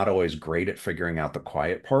because I'm not always great at figuring out the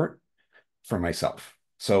quiet part for myself.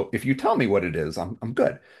 So if you tell me what it is, I'm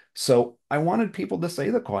good. So I wanted people to say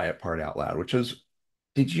the quiet part out loud, which is,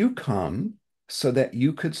 did you come so that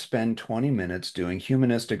you could spend 20 minutes doing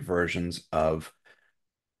humanistic versions of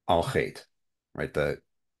Al Khait, right?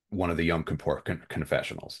 One of the Yom Kippur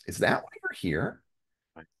confessionals. Is that why you're here?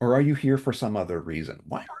 Right. Or are you here for some other reason?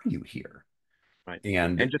 Why are you here? Right.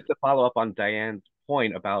 And And just to follow up on Diane's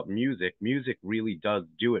point about music, music really does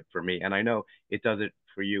do it for me. And I know it does it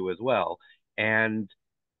for you as well. And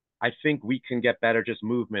I think we can get better just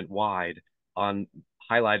movement wide on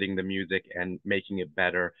highlighting the music and making it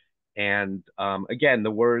better. And again,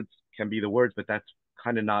 the words can be the words, but that's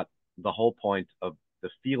kind of not the whole point of the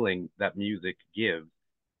feeling that music gives.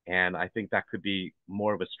 And I think that could be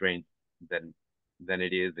more of a strength than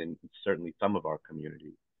it is in certainly some of our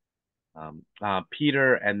communities.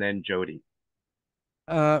 Peter and then Jody.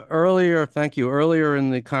 Earlier, thank you. Earlier in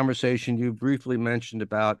the conversation, you briefly mentioned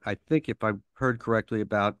about, I think if I heard correctly,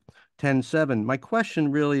 about 10-7. My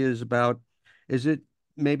question really is about, is it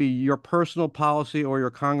maybe your personal policy or your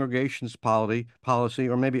congregation's policy,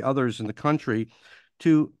 or maybe others in the country,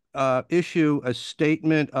 to issue a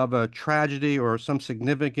statement of a tragedy or some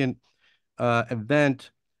significant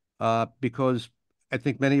event, because I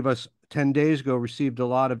think many of us 10 days ago received a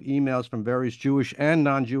lot of emails from various Jewish and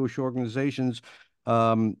non-Jewish organizations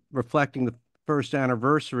reflecting the first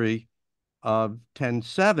anniversary of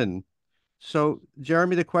 10-7. So,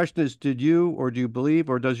 Jeremy, the question is, did you or do you believe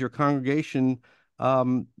or does your congregation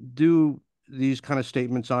do these kind of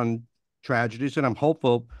statements on tragedies? And I'm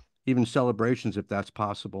hopeful even celebrations if that's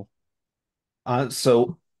possible.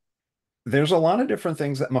 so there's a lot of different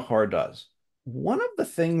things that Mahar does. One of the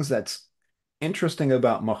things that's interesting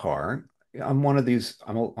about Mahar, I'm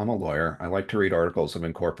a lawyer. I like to read articles of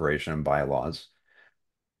incorporation and bylaws.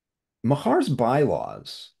 Mahar's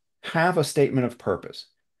bylaws have a statement of purpose.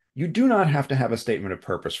 You do not have to have a statement of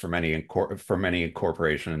purpose for many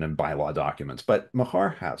incorporation and bylaw documents, but Mahar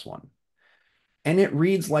has one. And it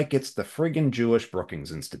reads like it's the friggin' Jewish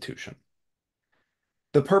Brookings Institution.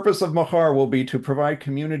 The purpose of Mahar will be to provide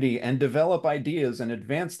community and develop ideas and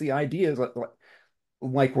advance the ideas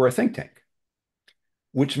like we're a think tank,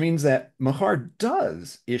 which means that Mahar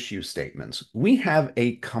does issue statements. We have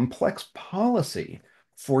a complex policy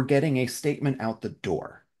for getting a statement out the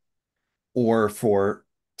door or for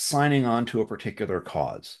signing on to a particular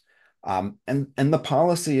cause. And the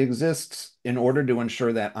policy exists in order to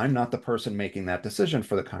ensure that I'm not the person making that decision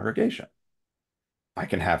for the congregation. I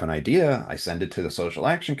can have an idea, I send it to the social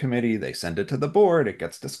action committee, they send it to the board, it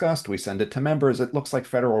gets discussed, we send it to members. It looks like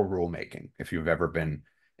federal rulemaking, if you've ever been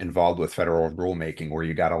involved with federal rulemaking where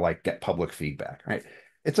you got to like get public feedback, right?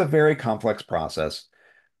 It's a very complex process.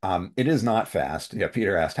 It is not fast. Yeah,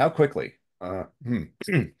 Peter asked, how quickly?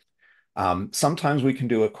 Sometimes we can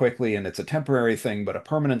do it quickly and it's a temporary thing, but a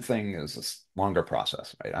permanent thing is a longer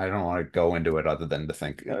process, right? I don't want to go into it other than to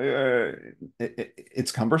think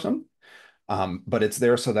it's cumbersome, but it's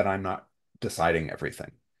there so that I'm not deciding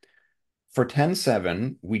everything. For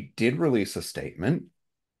 10/7, we did release a statement.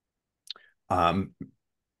 Um,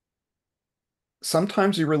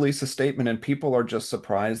 Sometimes you release a statement and people are just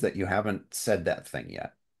surprised that you haven't said that thing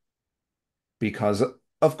yet. Because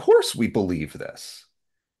of course we believe this.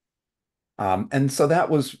 And so that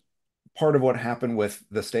was part of what happened with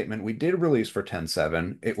the statement we did release for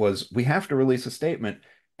 10/7. It was we have to release a statement.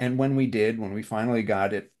 And when we did, when we finally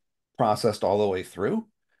got it processed all the way through,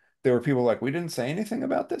 there were people like, we didn't say anything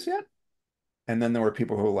about this yet. And then there were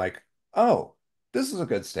people who were like, oh, this is a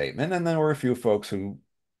good statement. And then there were a few folks who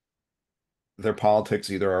their politics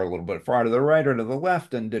either are a little bit far to the right or to the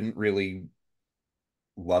left and didn't really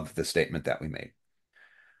love the statement that we made.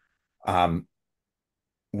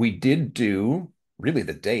 We did do really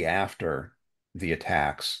the day after the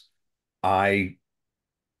attacks, I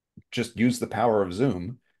just used the power of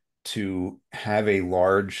Zoom to have a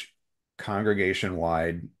large congregation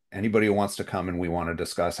wide, anybody who wants to come and we want to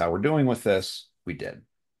discuss how we're doing with this, we did.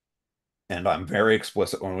 And I'm very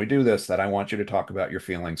explicit when we do this that I want you to talk about your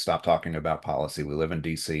feelings, stop talking about policy. We live in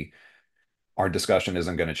DC. Our discussion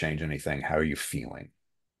isn't going to change anything. How are you feeling?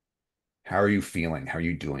 How are you feeling? How are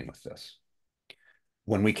you doing with this?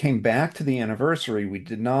 When we came back to the anniversary, we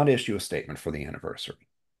did not issue a statement for the anniversary.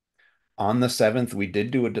 On the 7th, we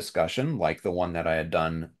did do a discussion like the one that I had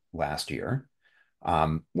done last year,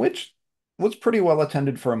 which was pretty well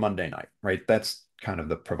attended for a Monday night, right? That's kind of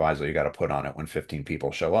the proviso you got to put on it when 15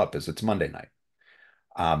 people show up is it's Monday night.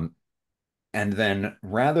 And then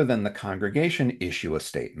rather than the congregation issue a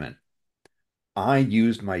statement, I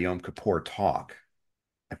used my Yom Kippur talk.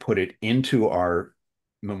 I put it into our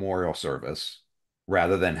memorial service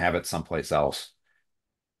rather than have it someplace else.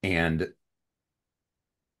 And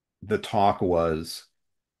the talk was,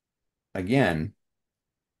 again,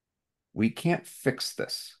 we can't fix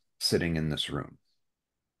this sitting in this room.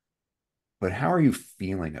 But how are you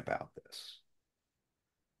feeling about this?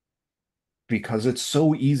 Because it's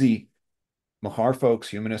so easy. Mahar folks,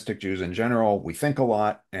 humanistic Jews in general, we think a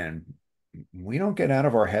lot and we don't get out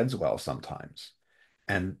of our heads well sometimes.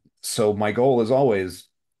 And so my goal is always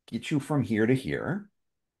get you from here to here.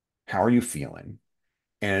 How are you feeling?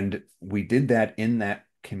 And we did that in that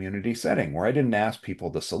community setting where I didn't ask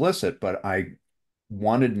people to solicit, but I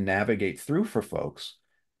wanted to navigate through for folks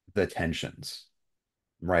the tensions,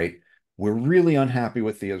 right? We're really unhappy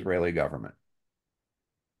with the Israeli government.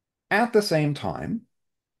 At the same time,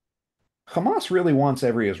 Hamas really wants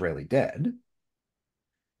every Israeli dead.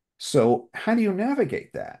 So how do you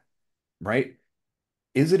navigate that, right?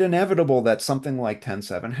 Is it inevitable that something like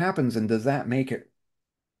 10/7 happens, and does that make it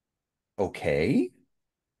okay?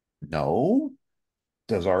 No.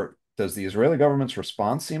 Does the Israeli government's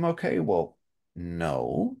response seem okay? Well,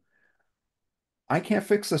 no. I can't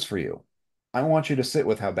fix this for you. I want you to sit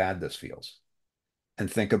with how bad this feels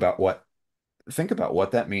and think about what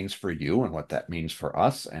that means for you and what that means for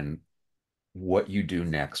us and what you do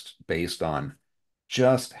next based on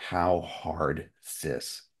just how hard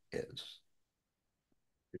this is.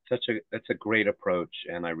 It's a great approach,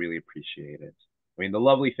 and I really appreciate it. I mean, the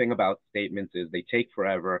lovely thing about statements is they take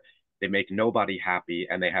forever, they make nobody happy,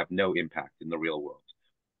 and they have no impact in the real world.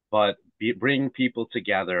 But bring people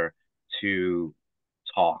together to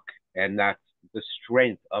talk, and that's the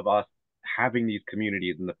strength of us having these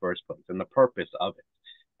communities in the first place, and the purpose of it,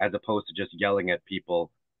 as opposed to just yelling at people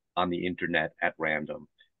on the internet at random.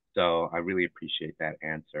 So I really appreciate that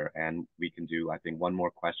answer, and we can do, I think, one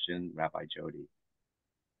more question, Rabbi Jody.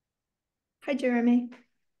 Hi, Jeremy.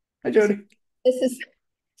 Hi, Jody. This is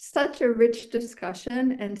such a rich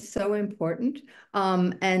discussion and so important.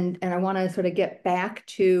 And I want to sort of get back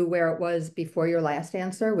to where it was before your last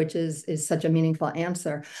answer, which is such a meaningful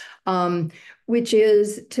answer, which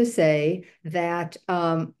is to say that,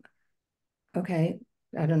 okay,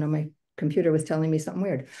 I don't know, my computer was telling me something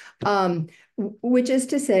weird, which is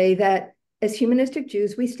to say that as humanistic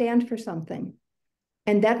Jews, we stand for something.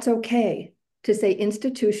 And that's okay to say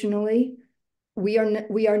institutionally, we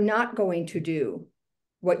are not going to do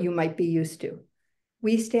what you might be used to.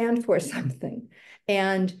 We stand for something.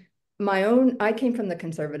 And I came from the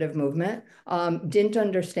conservative movement, didn't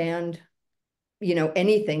understand,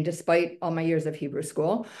 anything despite all my years of Hebrew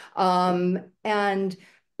school. And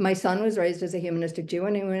my son was raised as a humanistic Jew,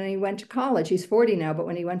 and when he went to college, he's 40 now, but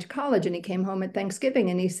when he went to college and he came home at Thanksgiving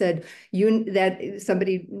and he said,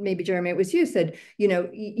 somebody, maybe Jeremy, it was you, said, you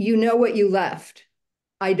know what you left.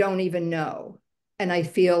 I don't even know. And I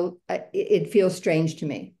feel it feels strange to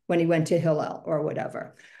me when he went to Hillel or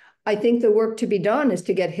whatever. I think the work to be done is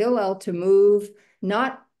to get Hillel to move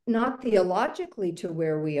not theologically to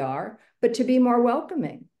where we are, but to be more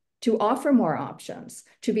welcoming, to offer more options,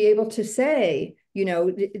 to be able to say,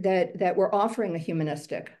 that we're offering a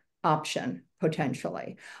humanistic option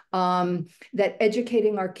potentially, that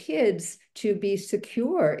educating our kids to be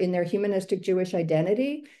secure in their humanistic Jewish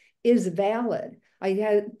identity is valid.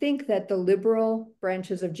 I think that the liberal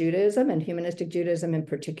branches of Judaism and humanistic Judaism in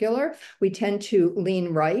particular, we tend to lean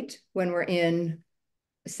right when we're in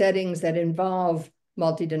settings that involve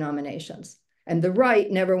multi-denominations. And the right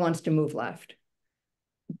never wants to move left.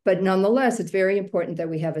 But nonetheless, it's very important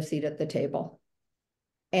that we have a seat at the table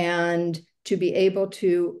and to be able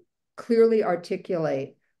to clearly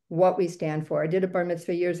articulate what we stand for. I did a bar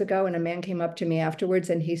mitzvah years ago, and a man came up to me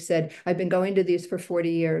afterwards and he said, I've been going to these for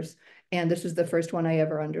 40 years, and this was the first one I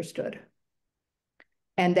ever understood.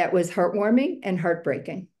 And that was heartwarming and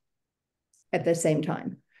heartbreaking at the same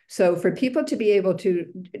time. So for people to be able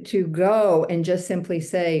to go and just simply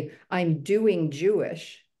say, I'm doing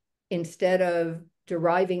Jewish, instead of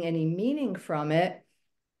deriving any meaning from it,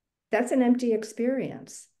 that's an empty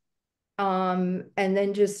experience. And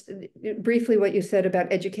then just briefly what you said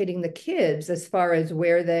about educating the kids as far as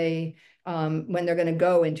where they, when they're going to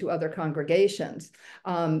go into other congregations.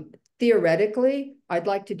 Theoretically, I'd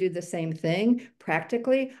like to do the same thing.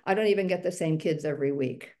 Practically, I don't even get the same kids every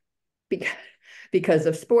week because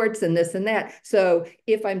of sports and this and that. So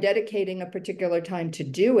if I'm dedicating a particular time to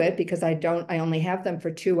do it, because I only have them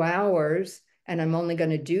for 2 hours, and I'm only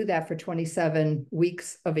going to do that for 27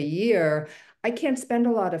 weeks of a year, I can't spend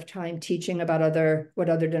a lot of time teaching about what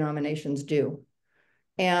other denominations do.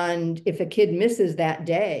 And if a kid misses that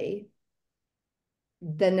day,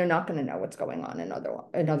 then they're not going to know what's going on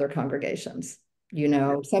in other congregations.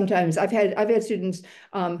 Sometimes I've had students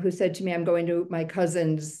who said to me, I'm going to my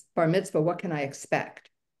cousin's bar mitzvah, what can I expect?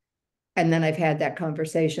 And then I've had that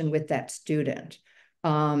conversation with that student.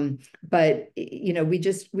 But we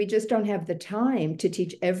just don't have the time to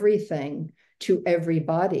teach everything to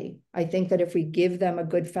everybody. I think that if we give them a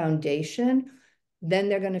good foundation, then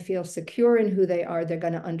they're going to feel secure in who they are. They're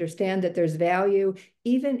going to understand that there's value,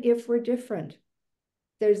 even if we're different.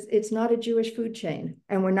 It's not a Jewish food chain,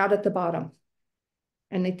 and we're not at the bottom.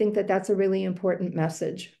 And I think that that's a really important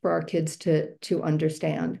message for our kids to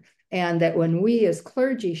understand. And that when we as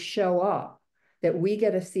clergy show up, that we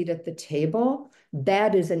get a seat at the table,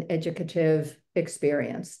 that is an educative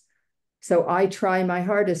experience. So I try my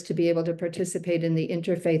hardest to be able to participate in the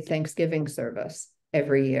interfaith Thanksgiving service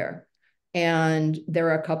every year. And there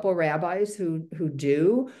are a couple rabbis who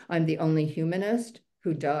do. I'm the only humanist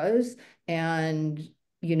who does. And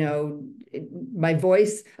my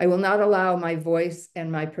voice, I will not allow my voice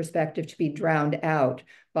and my perspective to be drowned out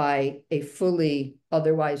by a fully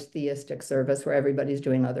otherwise theistic service where everybody's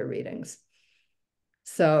doing other readings.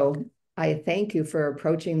 So I thank you for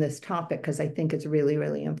approaching this topic because I think it's really,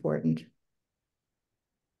 really important.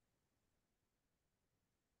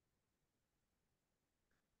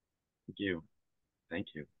 Thank you. Thank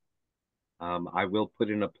you. I will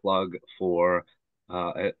put in a plug for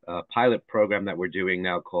a pilot program that we're doing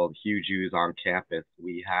now called Huge Jews on Campus.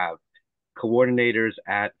 We have coordinators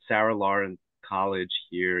at Sarah Lawrence College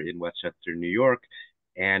here in Westchester, New York,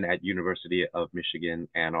 and at University of Michigan,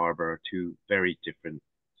 Ann Arbor, two very different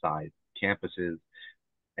sized campuses.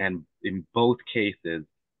 And in both cases,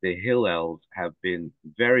 the Hillels have been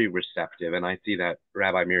very receptive. And I see that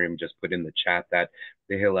Rabbi Miriam just put in the chat that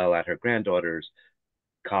the Hillel at her granddaughter's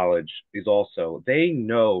college is also, they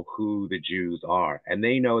know who the Jews are. And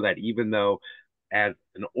they know that even though as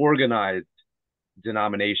an organized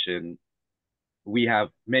denomination, we have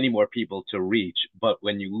many more people to reach, but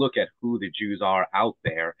when you look at who the Jews are out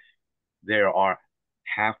there, there are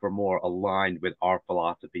half or more aligned with our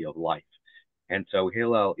philosophy of life. And so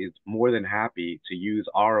Hillel is more than happy to use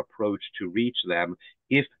our approach to reach them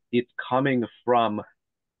if it's coming from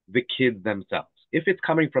the kids themselves. If it's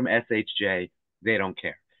coming from SHJ, they don't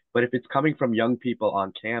care. But if it's coming from young people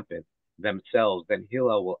on campus themselves, then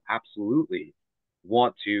Hillel will absolutely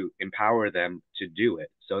want to empower them to do it.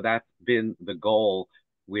 So that's been the goal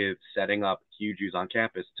with setting up Huge Jews on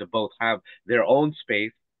Campus, to both have their own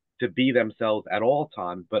space to be themselves at all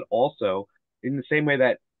times, but also in the same way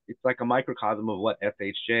that it's like a microcosm of what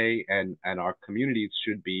SHJ and our communities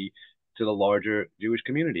should be to the larger Jewish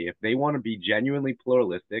community. If they want to be genuinely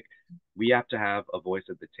pluralistic, we have to have a voice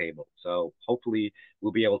at the table. So hopefully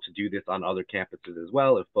we'll be able to do this on other campuses as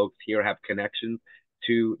well. If folks here have connections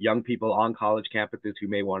to young people on college campuses who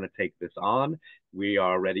may want to take this on, we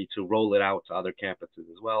are ready to roll it out to other campuses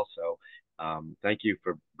as well. So thank you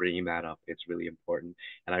for bringing that up. It's really important.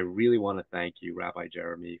 And I really want to thank you, Rabbi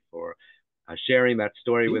Jeremy, for sharing that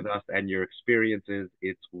story with us and your experiences.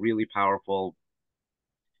 It's really powerful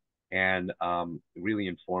and really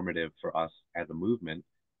informative for us as a movement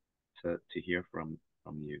to hear from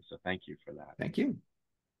you. So thank you for that. Thank you.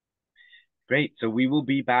 Great. So we will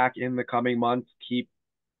be back in the coming months. Keep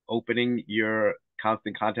opening your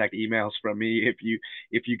constant contact emails from me if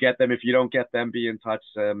you get them. If you don't get them, be in touch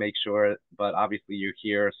to make sure. But obviously you're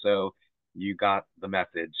here, so you got the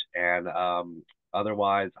message. And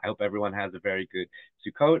otherwise, I hope everyone has a very good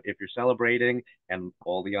Sukkot if you're celebrating, and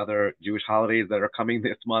all the other Jewish holidays that are coming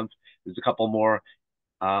this month. There's a couple more.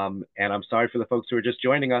 And I'm sorry for the folks who are just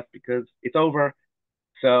joining us because it's over.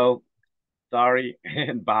 So sorry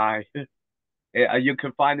and bye. You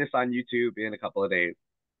can find this on YouTube in a couple of days.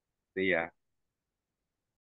 See ya.